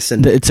extremists,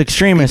 and it's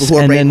extremists,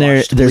 and then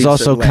there's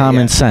also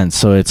common sense.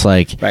 So it's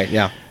like, right,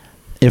 yeah.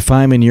 If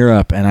I'm in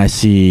Europe and I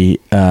see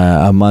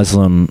a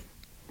Muslim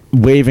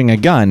waving a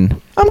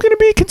gun, I'm going to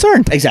be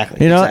concerned.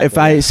 Exactly. If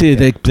I see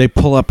they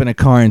pull up in a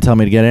car and tell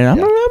me to get in, I'm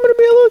going to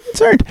be a little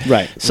concerned.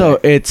 Right. So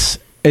it's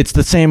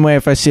the same way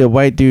if I see a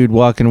white dude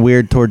walking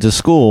weird towards a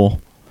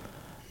school.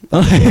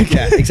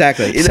 Yeah,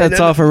 exactly. Sets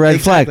off a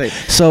red flag.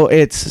 So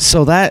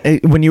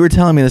when you were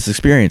telling me this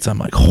experience, I'm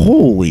like,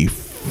 holy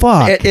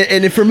fuck.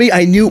 And for me,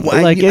 I knew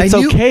it's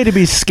okay to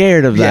be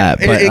scared of that,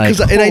 but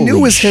and I knew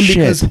it was him shit.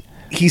 because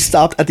he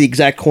stopped at the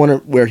exact corner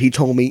where he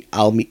told me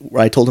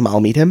where I told him I'll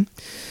meet him.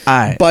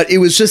 But it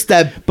was just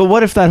that. But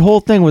what if that whole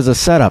thing was a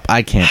setup?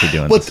 I can't be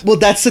doing this. Well,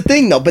 that's the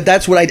thing, though. But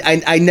that's what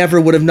I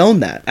never would have known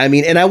that. I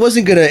mean, I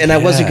wasn't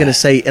gonna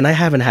say, and I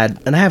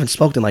haven't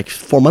smoked in like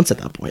 4 months at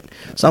that point.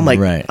 So I'm like,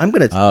 right. I'm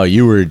gonna. Oh,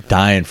 you were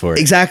dying for it.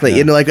 Exactly.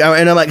 Yeah. And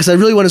I'm like, because I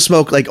really want to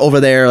smoke like over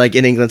there, like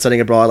in England,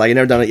 studying abroad. Like I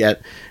never done it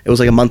yet. It was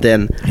like a month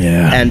in.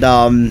 Yeah. And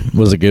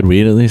was it good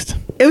weed at least?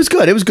 It was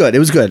good. It was good. It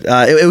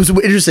was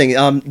interesting.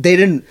 They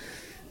didn't.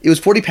 It was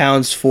 40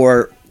 pounds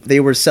for. They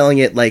were selling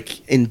it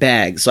like in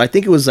bags, so I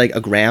think it was like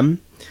a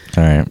gram.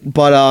 All right.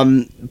 But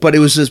it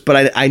was just.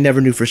 But I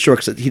never knew for sure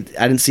because I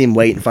didn't see him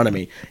weigh in front of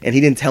me, and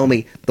he didn't tell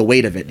me the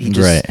weight of it. He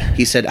just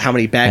he said how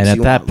many bags. And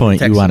at that point,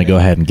 you want to go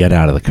ahead and get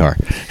out of the car.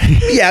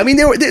 Yeah, I mean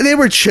they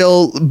were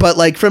chill, but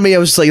like for me, I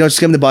was like, just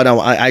give him the butt.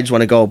 I just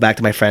want to go back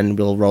to my friend.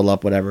 We'll roll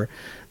up, whatever.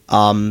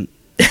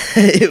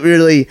 It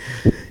really.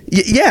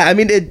 Yeah, I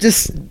mean it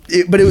just,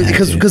 but it was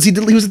because he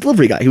was a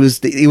delivery guy. He was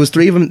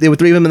three of them. There were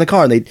three of them in the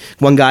car. And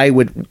one guy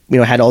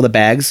had all the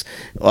bags.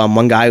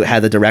 One guy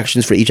had the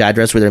directions for each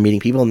address where they're meeting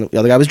people, and the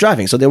other guy was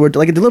driving. So they were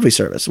like a delivery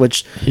service.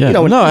 Which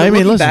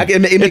listen, back,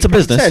 it it's a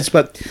business sense.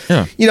 But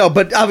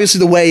but obviously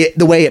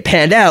the way it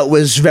panned out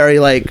was very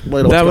like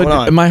what's going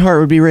on. My heart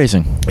would be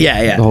racing.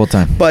 Yeah, the whole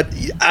time. But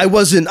I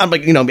wasn't. I'm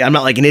like I'm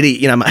not like an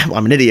idiot. I'm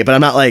an idiot, but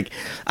I'm not like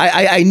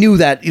I knew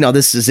that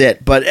this is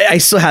it. But I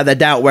still had that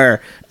doubt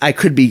where I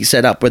could be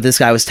set up where this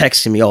guy was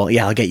texting me, "Oh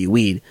yeah, I'll get you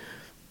weed,"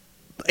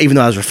 even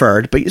though I was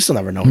referred. But you still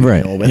never know who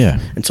you're with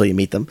until you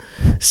meet them.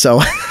 So,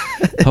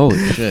 holy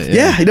shit!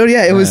 Yeah,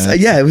 it was.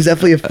 It was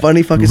definitely a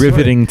funny fucking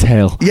riveting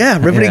tale. Yeah,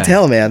 riveting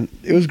tale, man.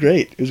 It was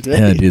great. It was great.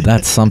 Yeah, dude,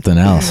 that's something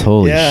else.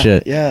 Holy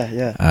shit.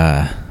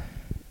 Yeah.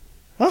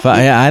 But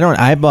I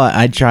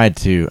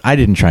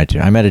didn't try to.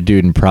 I met a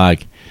dude in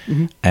Prague,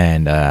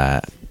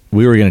 and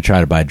we were going to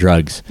try to buy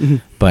drugs,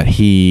 but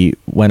he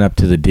went up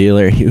to the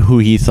dealer who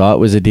he thought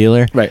was a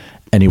dealer. Right.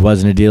 And he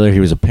wasn't a dealer. He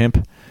was a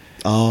pimp.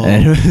 Oh.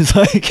 And it was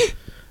like...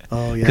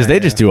 Oh, yeah. Because they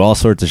just do all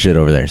sorts of shit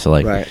over there. So,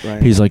 like,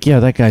 he's like, yeah,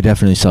 that guy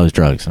definitely sells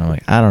drugs. And I'm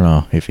like, I don't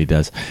know if he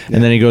does. Yeah.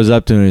 And then he goes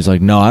up to him and he's like,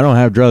 no, I don't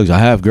have drugs. I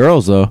have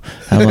girls, though.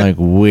 I'm like,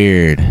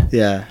 weird.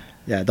 Yeah.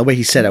 Yeah, the way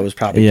he said it was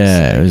probably...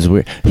 Yeah, it was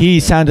weird. He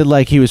sounded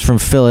like he was from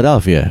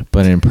Philadelphia,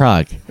 but in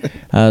Prague.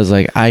 I was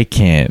like, I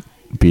can't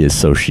be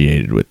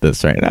associated with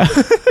this right now.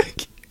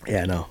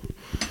 Yeah, no.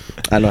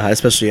 I don't know how,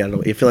 especially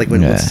I feel like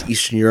when it's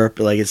Eastern Europe,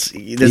 like there's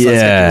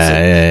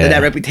that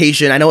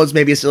reputation. I know it's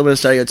maybe a little bit of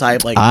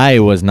stereotype. Like I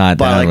was not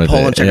down with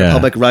Poland, it. Czech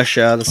Republic,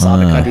 Russia, the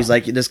Slavic countries.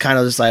 Like just kind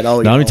of just like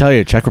let me tell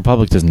you, Czech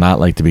Republic does not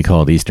like to be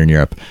called Eastern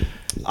Europe.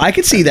 I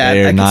could see that.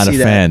 They're not a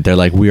fan. They're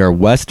like, we are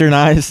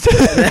westernized.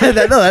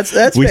 No,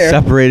 that's we fair.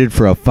 separated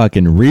for a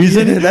fucking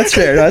reason. That's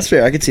fair. No, that's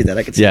fair. I could see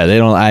that. Yeah, they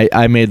don't.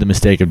 I made the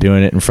mistake of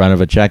doing it in front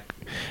of a Czech,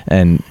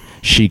 and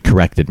she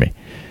corrected me.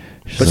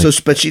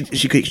 But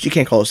she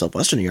can't call herself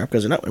Western Europe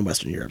because they're not in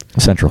Western Europe.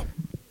 Central.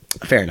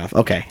 Fair enough.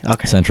 Okay.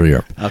 Central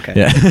Europe. Okay.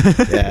 Yeah.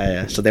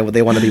 Yeah. So they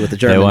want to be with the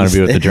Germans. They want to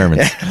be with the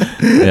Germans.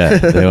 Yeah.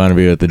 They want to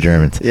be with the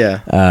Germans.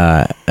 Yeah.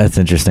 That's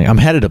interesting. I'm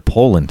headed to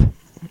Poland.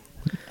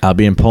 I'll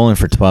be in Poland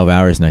for 12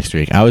 hours next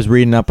week. I was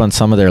reading up on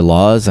some of their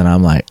laws, and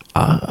I'm like,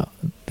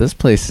 this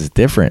place is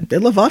different. They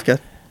love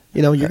vodka.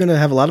 You're going to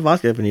have a lot of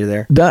vodka when you're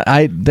there.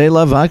 They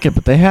love vodka,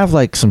 but they have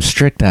like some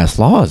strict ass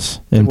laws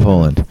in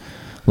Poland.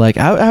 Like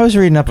I was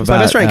reading up about. My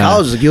best friend in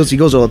college, he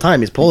goes all the time.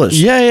 He's Polish.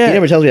 Yeah. He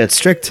never tells me it's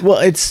strict. Well,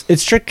 it's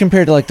strict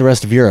compared to like the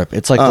rest of Europe.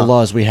 It's like the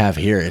laws we have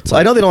here. It's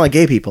like, I know they don't like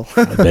gay people.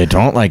 They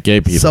don't like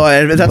gay people.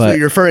 So that's what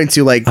you're referring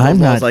to. Like I'm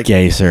not like,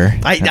 gay, sir.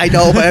 I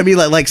know, but I mean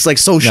like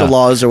social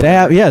laws or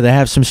whatever. They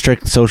have some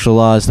strict social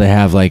laws. They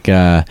have like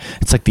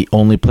it's like the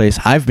only place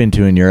I've been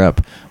to in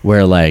Europe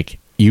where like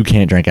you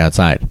can't drink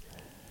outside.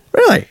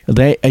 Really?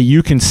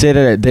 You can sit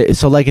at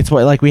so like it's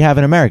what like we have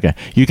in America.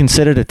 You can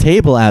sit at a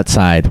table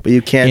outside, but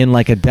you can't in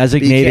like a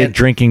designated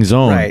drinking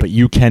zone, but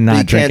you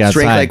cannot drink outside.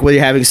 Drink like when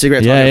you're having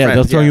cigarettes. Yeah,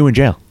 they'll throw you in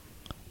jail.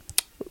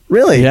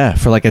 Really? Yeah,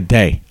 for like a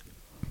day.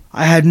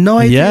 I had no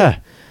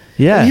idea.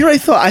 Yeah. You know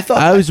what I thought?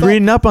 I was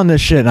reading up on this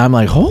shit, and I'm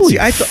like, holy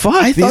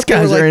fuck, these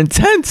guys are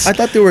intense. I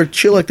thought they were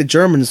chill like the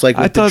Germans. Like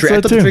I thought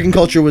the drinking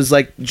culture was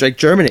like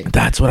Germany.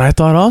 That's what I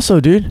thought also,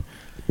 dude.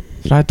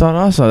 That's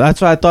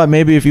why I thought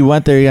maybe if you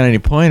went there, you got any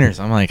pointers.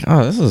 I'm like,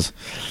 oh, this is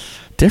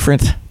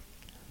different.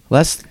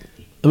 I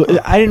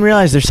didn't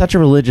realize they're such a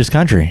religious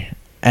country.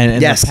 And in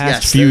the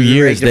past few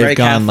years, they've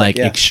gone Catholic,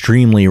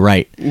 extremely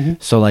right. Mm-hmm.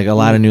 So like a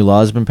lot of new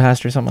laws have been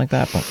passed or something like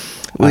that.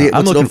 But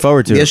I'm looking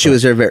forward to it. The issue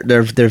is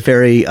they're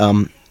very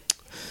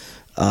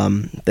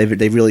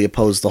they really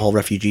oppose the whole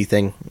refugee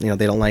thing. They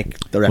don't like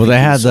the refugees. Well,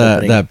 they had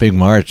that big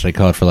march. They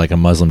call it for like a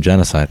Muslim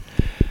genocide.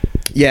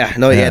 Yeah,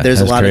 no, yeah.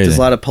 There's a lot crazy. of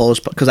of Polish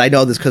because I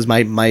know this because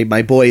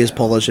my boy is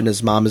Polish and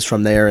his mom is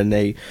from there, and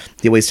he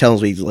always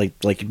tells me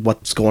like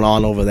what's going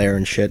on over there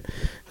and shit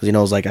because he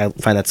knows like I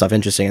find that stuff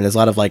interesting. And there's a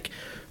lot of like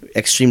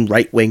extreme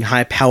right wing,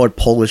 high powered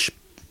Polish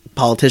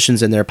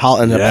politicians in their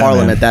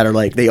parliament that are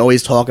like they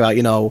always talk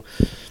about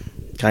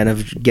kind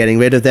of getting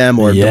rid of them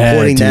or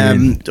deporting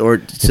them or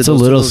it's a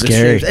little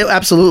scary.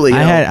 Absolutely,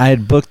 I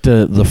had booked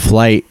the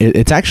flight.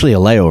 It's actually a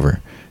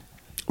layover.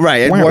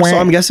 Right, in Warsaw,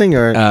 I'm guessing,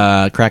 or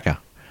Krakow.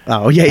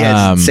 Oh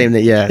yeah, it's the same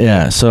thing.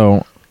 Yeah.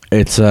 So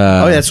it's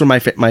that's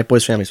where my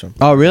boy's family's from.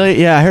 Oh really?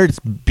 Yeah, I heard it's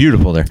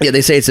beautiful there. Yeah,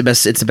 they say it's the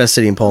best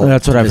city in Poland.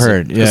 That's what I've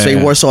heard.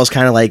 Yeah, Warsaw is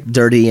kind of like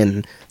dirty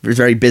and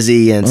very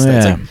busy and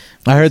stuff. Yeah.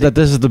 I heard that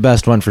this is the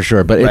best one for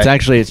sure, but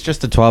it's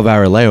just a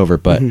 12-hour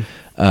layover. But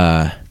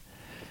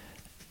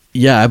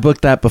I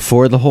booked that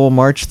before the whole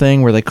March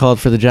thing where they called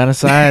for the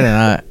genocide,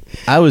 and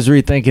I was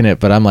rethinking it,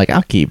 but I'm like,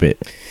 I'll keep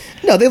it.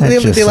 No,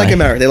 they like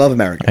America. They love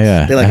Americans.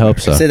 Yeah, they like I hope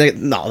so. They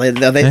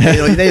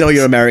know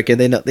you're American.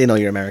 They know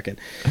you're American.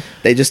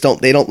 They just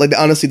don't. They don't like.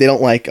 Honestly, they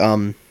don't like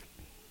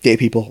gay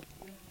people,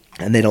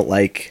 and they don't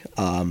like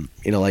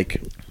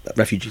like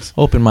refugees.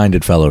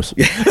 Open-minded fellows.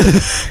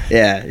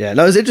 Yeah.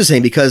 No, it's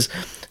interesting because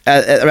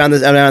around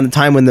the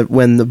time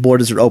when the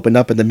borders were opened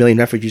up and the million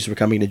refugees were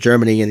coming to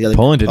Germany and the other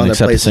Poland didn't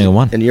accept a single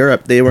one in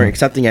Europe, they weren't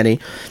accepting any.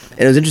 And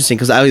it was interesting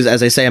because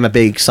as I say, I'm a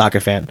big soccer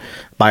fan,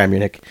 Bayern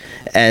Munich,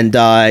 and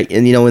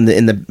in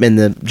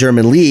the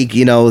German league,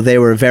 they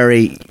were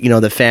very,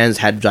 the fans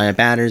had giant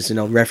banners,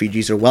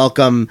 refugees are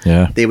welcome.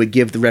 Yeah. They would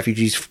give the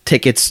refugees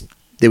tickets.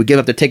 They would give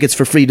up their tickets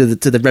for free to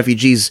the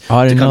refugees to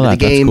come to the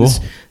games.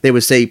 Cool. They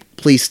would say,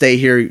 "Please stay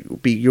here.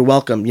 You're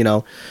welcome."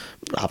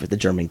 Obviously the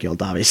German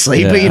guild,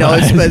 obviously, but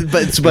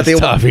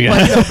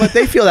but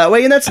they feel that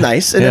way, and that's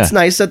nice, and it's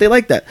nice that they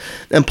like that.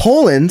 In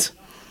Poland,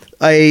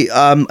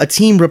 a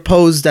team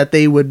proposed that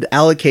they would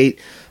allocate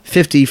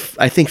 50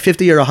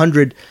 or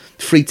 100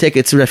 free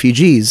tickets to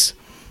refugees,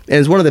 and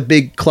it's one of the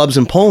big clubs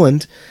in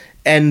Poland.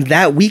 And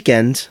that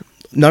weekend,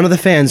 none of the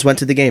fans went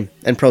to the game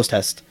and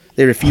protest.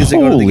 They refused to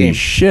go to the game.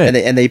 Shit.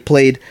 And they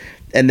played,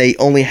 and they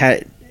only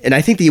had. And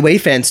I think the away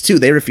fans, too,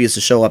 they refused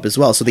to show up as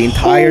well. So the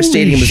entire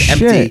stadium was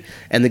empty,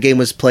 and the game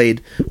was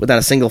played without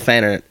a single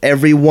fan in it.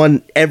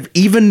 Everyone,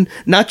 even,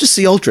 not just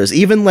the ultras,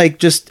 even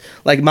just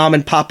mom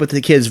and pop with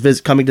the kids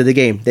coming to the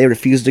game, they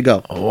refused to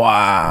go.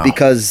 Wow.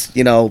 Because,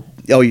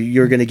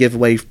 you're going to give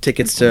away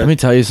tickets to... Let me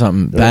tell you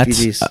something. That's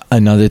refugees.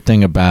 Another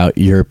thing about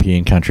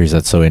European countries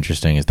that's so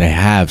interesting is they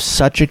have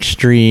such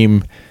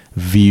extreme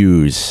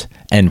views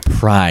and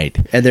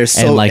pride, and they're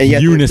so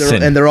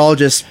unison, and they're all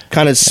just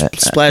kind of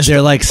splashed.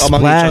 They're like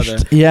splashed, each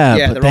other.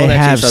 Yeah, but they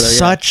have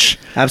such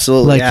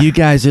absolutely. You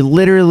guys are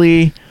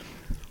literally,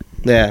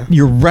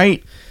 you're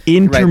right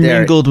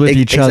intermingled with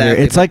each other.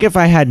 It's like if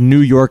I had New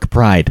York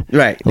pride,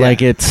 right?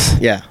 It's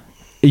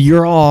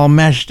you're all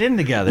meshed in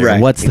together. Right.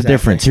 What's the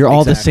difference? You're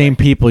all the same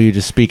people. You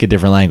just speak a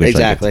different language.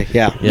 Exactly.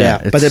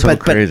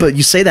 But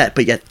you say that,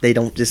 but yet they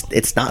don't.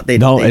 It's not.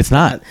 It's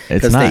not.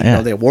 It's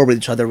not. They war with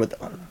each other with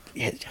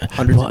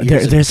hundreds of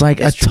years. There's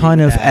like a ton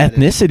of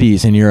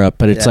ethnicities in Europe,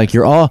 but it's like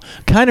you're all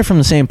kind of from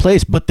the same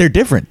place, but they're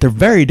different. They're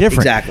very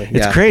different. Exactly.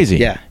 It's crazy.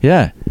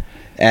 Yeah.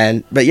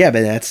 But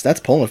that's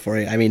Poland for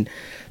you. I mean,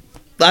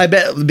 I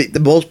bet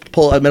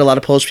I met a lot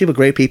of Polish people,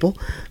 great people,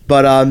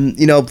 but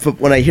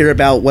when I hear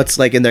about what's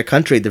like in their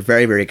country, they're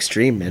very, very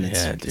extreme, and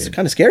it's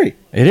kind of scary.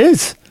 It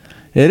is.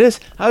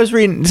 I was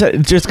reading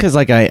just because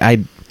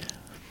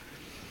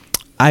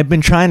I've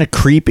been trying to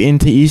creep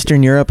into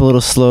Eastern Europe a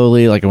little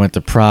slowly. Like I went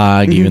to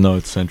Prague, even though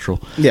it's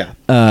central. Yeah.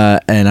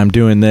 And I'm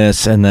doing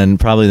this, and then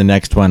probably the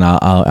next one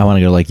I want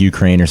to go to like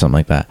Ukraine or something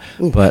like that.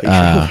 Ooh, but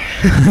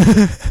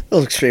that's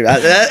extreme.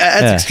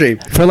 That's extreme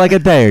for like a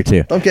day or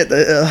two. Don't get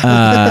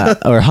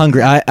or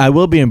Hungary. I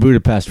will be in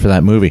Budapest for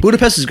that movie.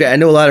 Budapest is great. I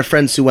know a lot of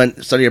friends who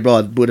went study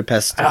abroad.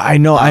 Budapest. I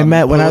know. I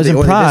met when I was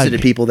in Prague.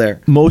 Visited people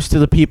there. Most of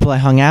the people I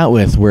hung out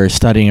with were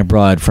studying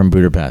abroad from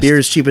Budapest. Beer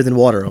is cheaper than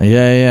water.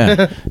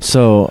 Yeah.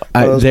 So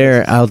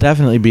I'll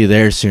definitely be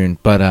there soon.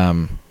 But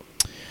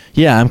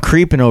I'm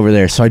creeping over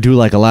there, so I do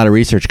like a lot of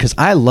research because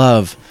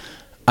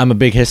I'm a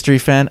big history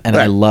fan, and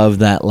I love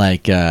that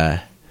like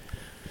kind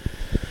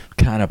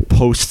of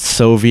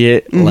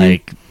post-Soviet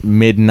like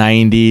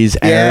mid-90s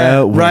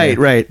era.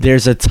 Right.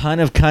 There's a ton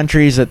of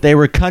countries that they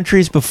were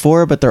countries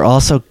before, but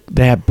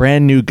they have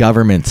brand new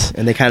governments,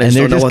 and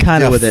they're just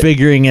kind of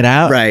figuring it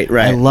out. Right.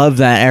 I love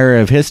that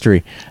era of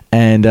history,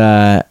 and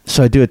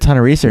so I do a ton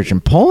of research.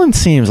 And Poland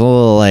seems a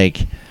little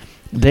like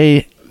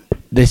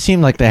they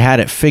seem like they had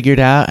it figured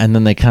out, and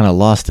then they kind of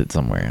lost it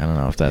somewhere. I don't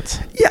know if that's...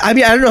 Yeah, I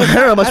mean, I don't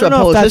know much about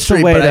Polish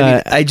history, but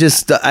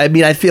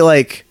I feel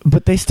like...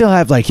 But they still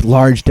have, like,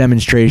 large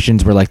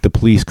demonstrations where, like, the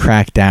police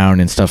crack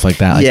down and stuff like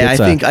that.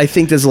 Like, I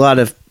think there's a lot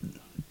of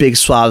big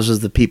swaths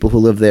of the people who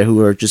live there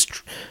who are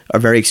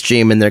very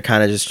extreme, and they're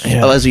kind of just,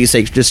 as you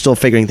say, just still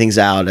figuring things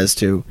out as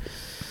to...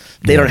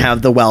 They don't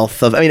have the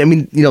wealth of... I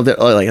mean,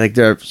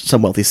 there are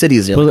some wealthy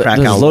cities there, like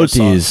Krakow,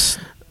 Warsaw.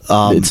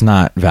 It's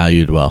not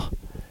valued well.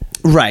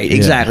 Right,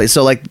 exactly.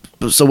 So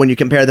when you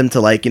compare them to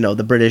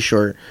the British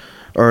or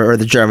or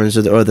the Germans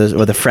or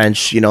the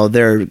French, or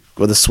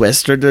the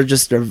Swiss,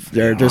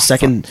 they're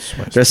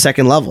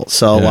second level.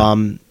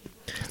 So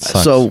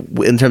so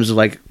in terms of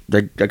like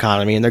their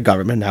economy and their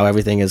government, how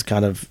everything is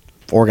kind of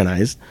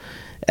organized,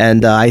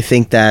 and I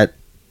think that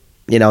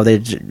they,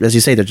 as you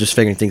say, they're just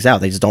figuring things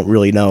out. They just don't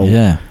really know.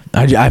 Yeah,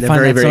 I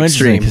find that so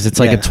interesting because it's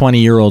like a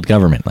 20-year-old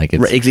government. Like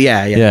it's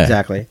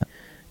exactly.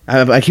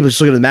 I keep just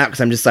looking at the map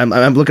because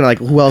I'm looking at like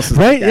who else is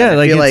right.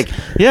 Like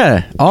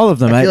all of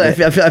them. I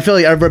feel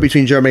like everywhere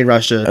between Germany and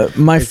Russia.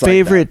 My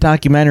favorite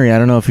documentary, I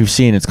don't know if you've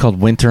seen. It's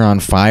called Winter on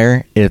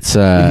Fire. It's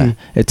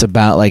it's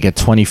about like a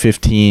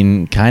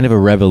 2015 kind of a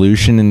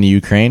revolution in the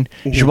Ukraine.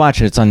 You should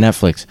watch it. It's on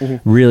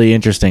Netflix. Really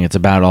interesting. It's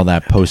about all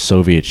that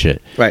post-Soviet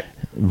shit. Right.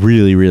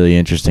 Really, really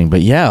interesting.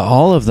 But yeah,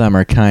 all of them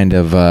are kind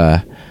of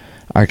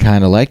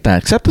like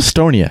that, except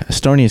Estonia.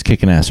 Estonia's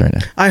kicking ass right now.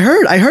 I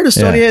heard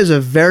Estonia is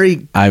a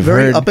very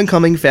up and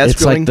coming, fast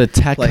growing. It's like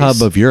the tech place.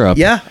 hub of Europe.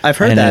 Yeah, I've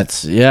heard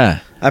that.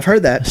 I've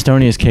heard that.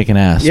 Estonia's kicking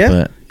ass. Yeah,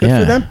 but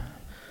good for them.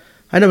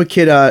 I know a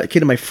kid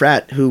in my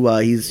frat who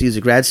he's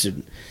a grad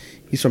student.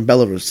 He's from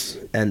Belarus,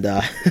 and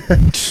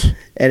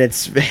and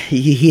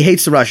he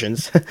hates the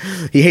Russians.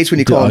 He hates when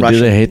you call them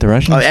Russian. Do they hate the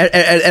Russians?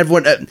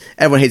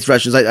 Everyone hates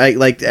Russians. I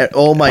like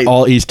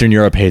all Eastern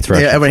Europe hates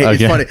Russians. Yeah, everyone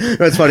hates.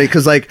 Okay. It's funny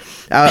because like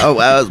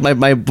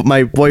my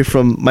boy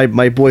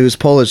who's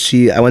Polish.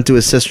 I went to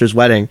his sister's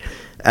wedding,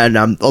 and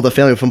all the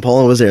family from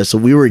Poland was there, so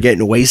we were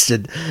getting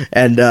wasted,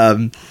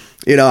 and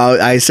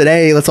I said,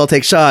 hey, let's all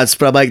take shots.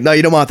 But I'm like, no,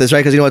 you don't want this,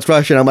 right? Because it's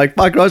Russian. I'm like,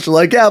 fuck Russia.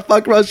 Like, yeah,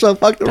 fuck Russia.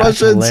 Fuck the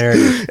Russians.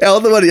 Hilarious. And all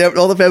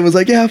the family was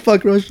like, yeah,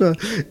 fuck Russia.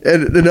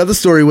 And another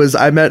story was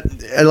I met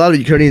a lot of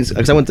Ukrainians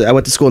because I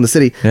went to school in the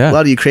city. Yeah. A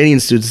lot of Ukrainian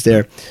students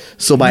there.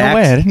 So by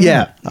accident,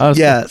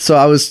 yeah. So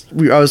I was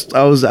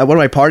at one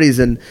of my parties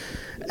and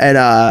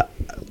I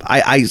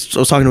was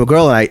talking to a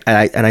girl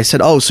and I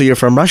said, oh, so you're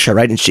from Russia,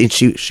 right? And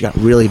she got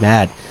really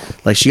mad.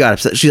 Like she got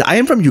upset. I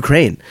am from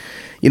Ukraine.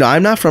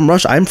 I'm not from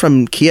Russia. I'm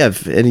from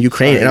Kiev in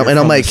Ukraine, and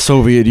I'm like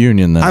Soviet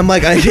Union. Then I'm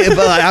like,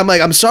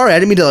 I'm sorry, I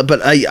didn't mean to,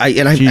 but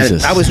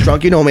I was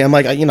drunk. You know me. I'm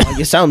like,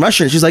 you sound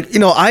Russian. She's like,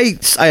 I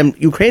am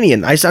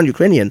Ukrainian. I sound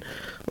Ukrainian.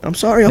 I'm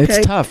sorry. Okay,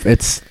 it's tough.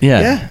 It's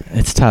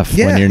tough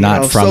when you're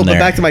not from there. But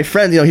back to my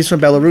friend. He's from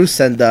Belarus,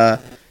 and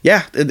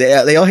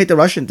they all hate the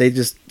Russian.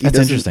 That's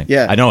interesting.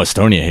 Yeah, I know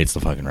Estonia hates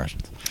the fucking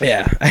Russians.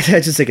 Yeah, I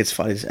just think it's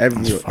funny.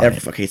 Everyone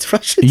fucking hates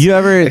Russians. You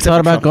ever thought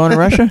about going to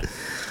Russia?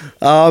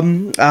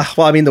 Well,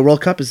 I mean, the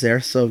World Cup is there,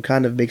 so it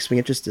kind of makes me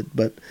interested.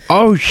 But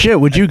oh shit,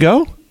 would you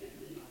go?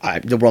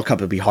 The World Cup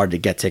would be hard to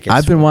get tickets.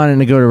 I've been wanting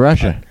to go to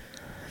Russia.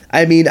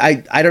 I mean,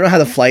 I don't know how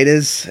the flight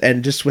is,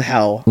 and just with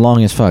how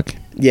long as fuck.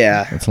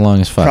 Yeah, it's long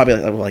as fuck. Probably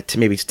like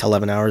maybe to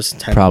 11 hours.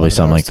 10, probably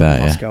something like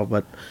that. Moscow, yeah.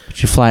 But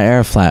you fly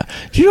Aeroflat.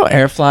 Do you know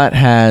Aeroflat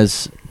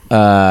has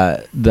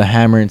the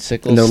hammer and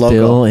sickle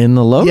still in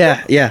the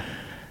logo?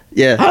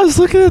 Yeah. I was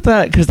looking at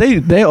that because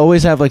they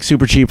always have like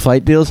super cheap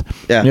flight deals.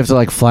 Yeah. You have to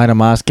like fly to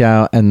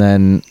Moscow and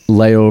then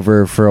lay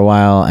over for a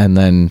while and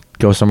then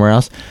go somewhere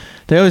else.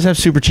 They always have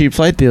super cheap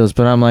flight deals,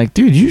 but I'm like,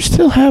 dude, you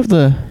still have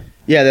the...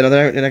 Yeah, they're not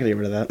going to get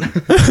rid of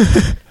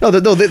that. no,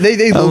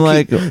 they I'm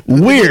like,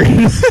 weird.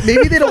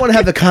 Maybe they don't want to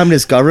have the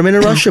communist government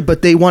in Russia,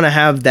 but they want to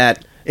have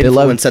that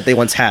influence that they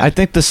once had. I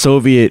think the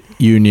Soviet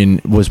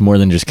Union was more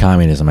than just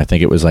communism. I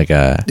think it was like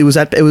a... It was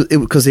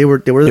because they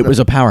were... It was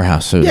a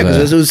powerhouse. So it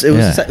was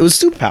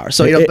superpower.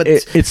 So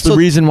it's the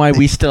reason why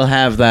we still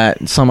have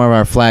that. Some of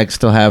our flags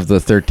still have the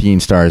 13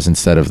 stars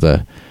instead of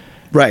the...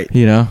 Right.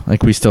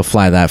 Like we still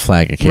fly that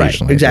flag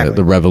occasionally. Right, exactly.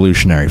 The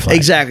revolutionary flag.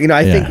 Exactly.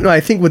 I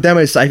think with them,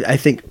 I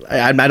think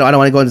I don't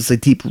want to go into this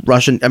deep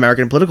Russian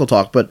American political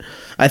talk, but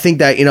I think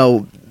that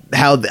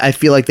how I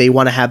feel like they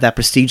want to have that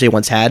prestige they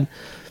once had,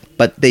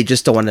 but they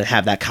just don't want to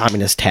have that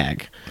communist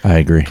tag. I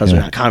agree because they're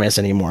not communists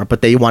anymore,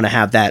 but they want to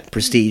have that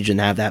prestige and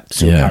have that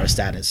superpower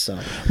status. So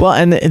well,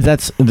 and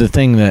that's the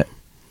thing that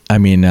I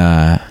mean.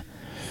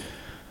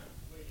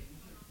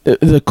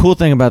 The cool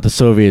thing about the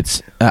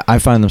Soviets, I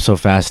find them so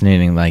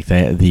fascinating. Like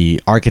the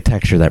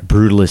architecture, that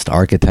brutalist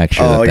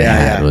architecture that they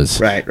had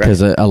was right.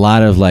 Because a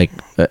lot of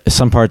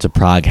some parts of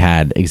Prague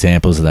had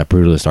examples of that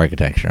brutalist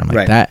architecture. I'm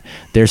like that.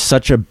 There's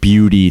such a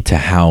beauty to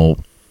how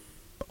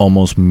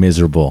almost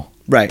miserable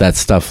that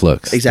stuff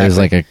looks. Exactly. There's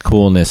like a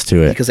coolness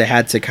to it because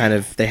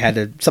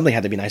something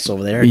had to be nice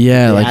over there.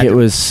 Yeah,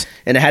 was.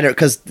 And it had to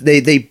because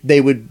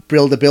they would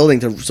build a building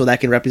so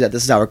that can represent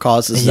this is our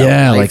cause, this is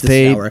our life, this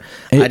is our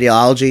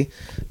ideology.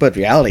 But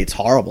reality, it's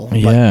horrible.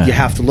 Yeah. But you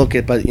have to look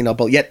at, but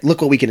yet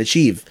look what we can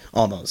achieve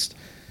almost.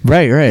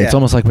 Right. Yeah. It's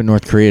almost like what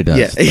North Korea does.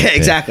 Yeah,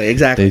 exactly.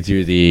 They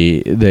do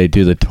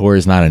the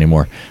tours, not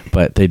anymore,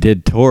 but they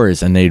did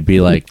tours and they'd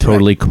be like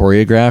totally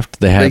choreographed.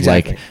 They had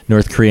like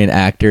North Korean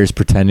actors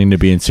pretending to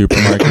be in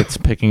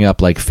supermarkets picking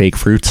up like fake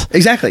fruits.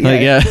 Exactly.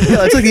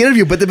 It's like the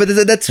interview, but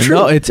that's true.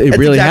 No, it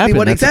really happened.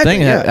 That's the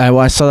thing.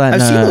 I saw that.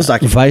 I've seen those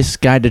documentaries. Vice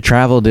Guide to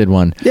Travel did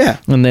one. Yeah.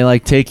 And they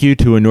like take you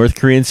to a North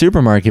Korean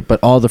supermarket, but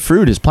all the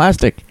fruit is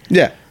plastic.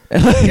 Yeah.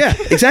 Yeah,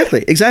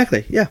 exactly.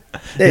 Yeah,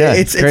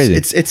 it's crazy.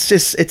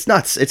 It's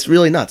nuts. It's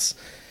really nuts.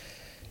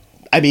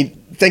 I mean,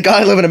 thank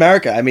God I live in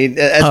America. I mean,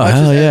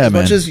 as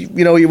much as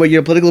you know what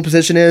your political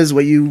position is,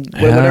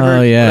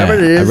 whatever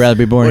it is. I'd rather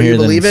be born here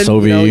than the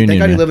Soviet Union. Thank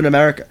God you live in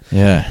America.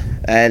 Yeah,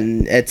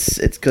 and it's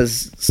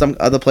because some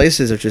other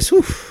places are just,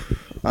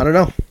 I don't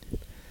know.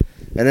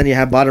 And then you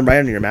have bottom right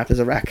on your map is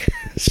Iraq.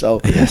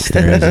 So yes,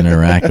 there is an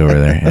Iraq over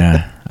there.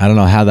 Yeah, I don't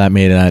know how that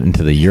made it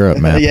into the Europe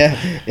map.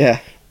 yeah,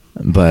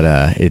 but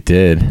it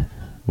did.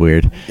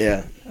 Weird.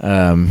 Yeah.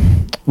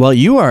 Well,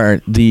 you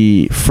are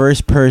the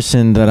first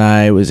person that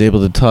I was able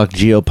to talk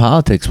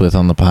geopolitics with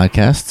on the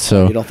podcast.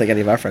 So you don't think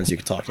any of our friends you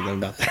could talk to them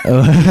about that? You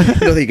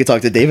don't think you could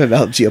talk to Dave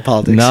about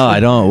geopolitics? No,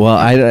 I don't.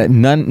 Well,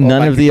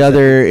 none of the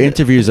other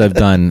interviews I've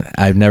done,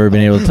 I've never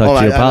been able to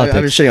talk geopolitics.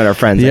 I'm just shitting on our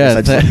friends.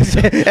 Yeah,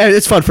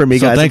 it's fun for me,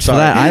 guys. Thanks for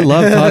that. I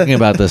love talking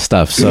about this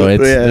stuff. So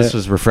this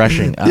was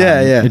refreshing.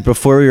 Yeah.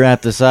 Before we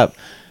wrap this up,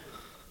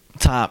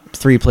 top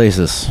 3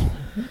 places.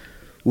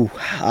 Ooh,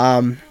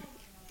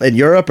 in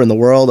Europe or in the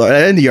world or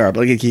in Europe?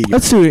 Let's keep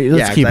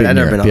it. I've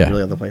never been Europe,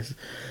 really other places.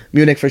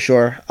 Munich for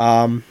sure.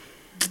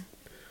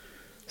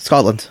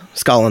 Scotland.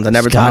 I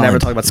never talk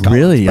about Scotland.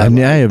 Really? I've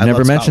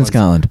never mentioned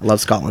Scotland. I love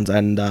Scotland,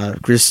 and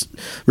just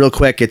real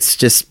quick, it's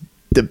just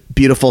the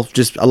beautiful.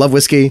 Just I love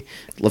whiskey,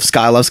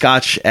 I love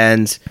Scotch,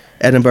 and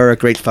Edinburgh, a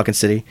great fucking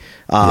city.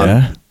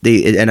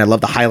 And I love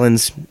the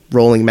Highlands,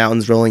 rolling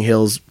mountains, rolling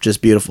hills,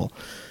 just beautiful.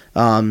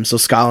 So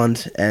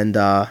Scotland and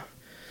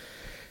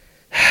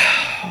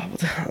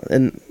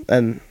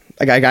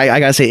I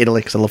gotta say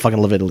Italy because I fucking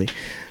love Italy.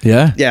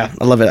 Yeah,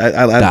 I love it.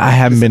 I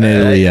haven't been in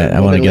Italy yet. I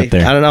want to get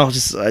there. I don't know.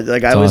 Just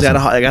like I was awesome.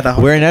 I got the.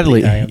 Where in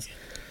Italy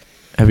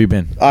have you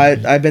been?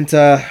 I've been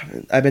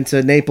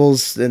to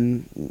Naples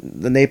and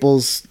the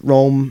Naples,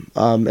 Rome,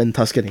 and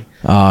Tuscany.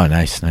 Oh,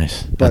 nice.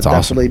 That's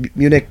awesome. Definitely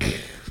Munich,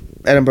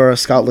 Edinburgh,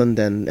 Scotland,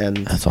 and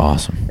that's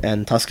awesome.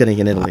 And Tuscany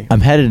in Italy.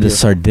 I'm headed to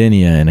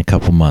Sardinia in a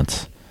couple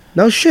months.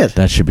 No shit.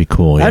 That should be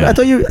cool. Yeah. I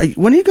thought you.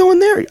 When are you going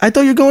there? I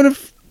thought you were going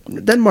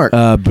to Denmark.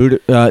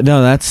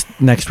 No, that's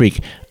next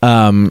week.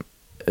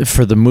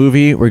 For the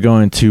movie, we're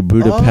going to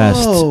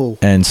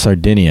Budapest and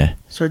Sardinia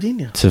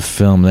to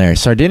film there.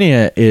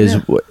 Sardinia is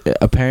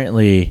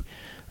apparently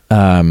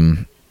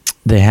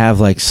they have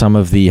like some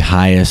of the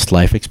highest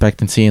life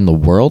expectancy in the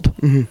world.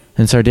 In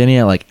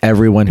Sardinia, like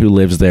everyone who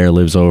lives there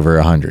lives over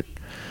 100.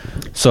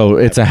 So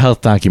it's a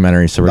health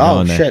documentary. So we're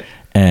going there. Shit.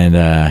 And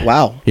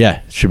wow,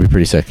 yeah, it should be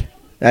pretty sick.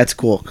 That's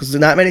cool because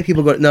not many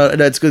people go. No,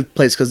 it's a good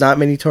place because not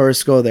many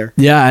tourists go there.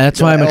 Yeah,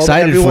 that's why I'm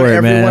excited for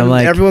it, man. I'm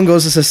like, everyone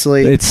goes to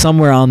Sicily. It's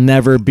somewhere I'll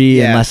never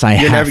be unless I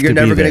have to be. You're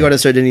never going to go to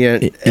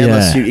Sardinia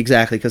unless you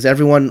because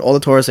all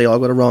the tourists, they all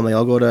go to Rome, they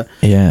all go to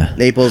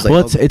Naples.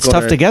 Well, it's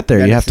tough to get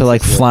there. You have to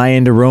like fly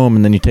into Rome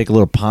and then you take a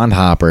little pond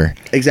hopper.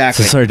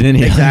 Exactly. To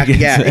Sardinia. Exactly.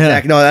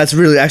 Exactly. No, that's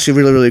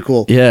really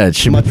cool. Yeah, it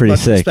should be pretty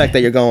sick. Respect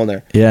that you're going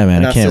there. Yeah,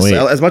 man, I can't wait.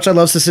 As much as I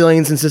love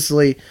Sicilians in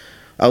Sicily.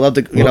 I love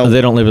the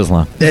they don't live as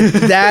long.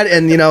 That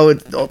and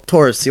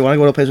tourists. You want to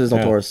go to a place where there's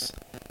no tourists.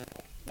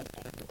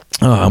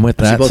 Oh, I'm with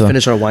that. Both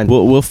finish our wine.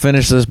 We'll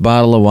finish this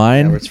bottle of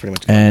wine. Yeah, it's pretty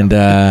much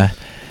and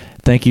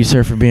thank you,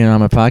 sir, for being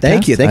on my podcast.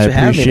 Thanks for having me.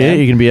 I appreciate it.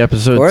 You're gonna be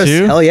episode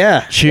 2. Hell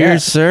yeah!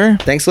 Cheers, sir.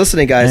 Thanks for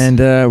listening, guys. And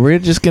we're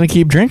just gonna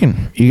keep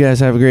drinking. You guys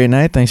have a great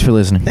night. Thanks for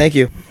listening. Thank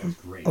you.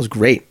 That was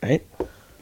great. Right.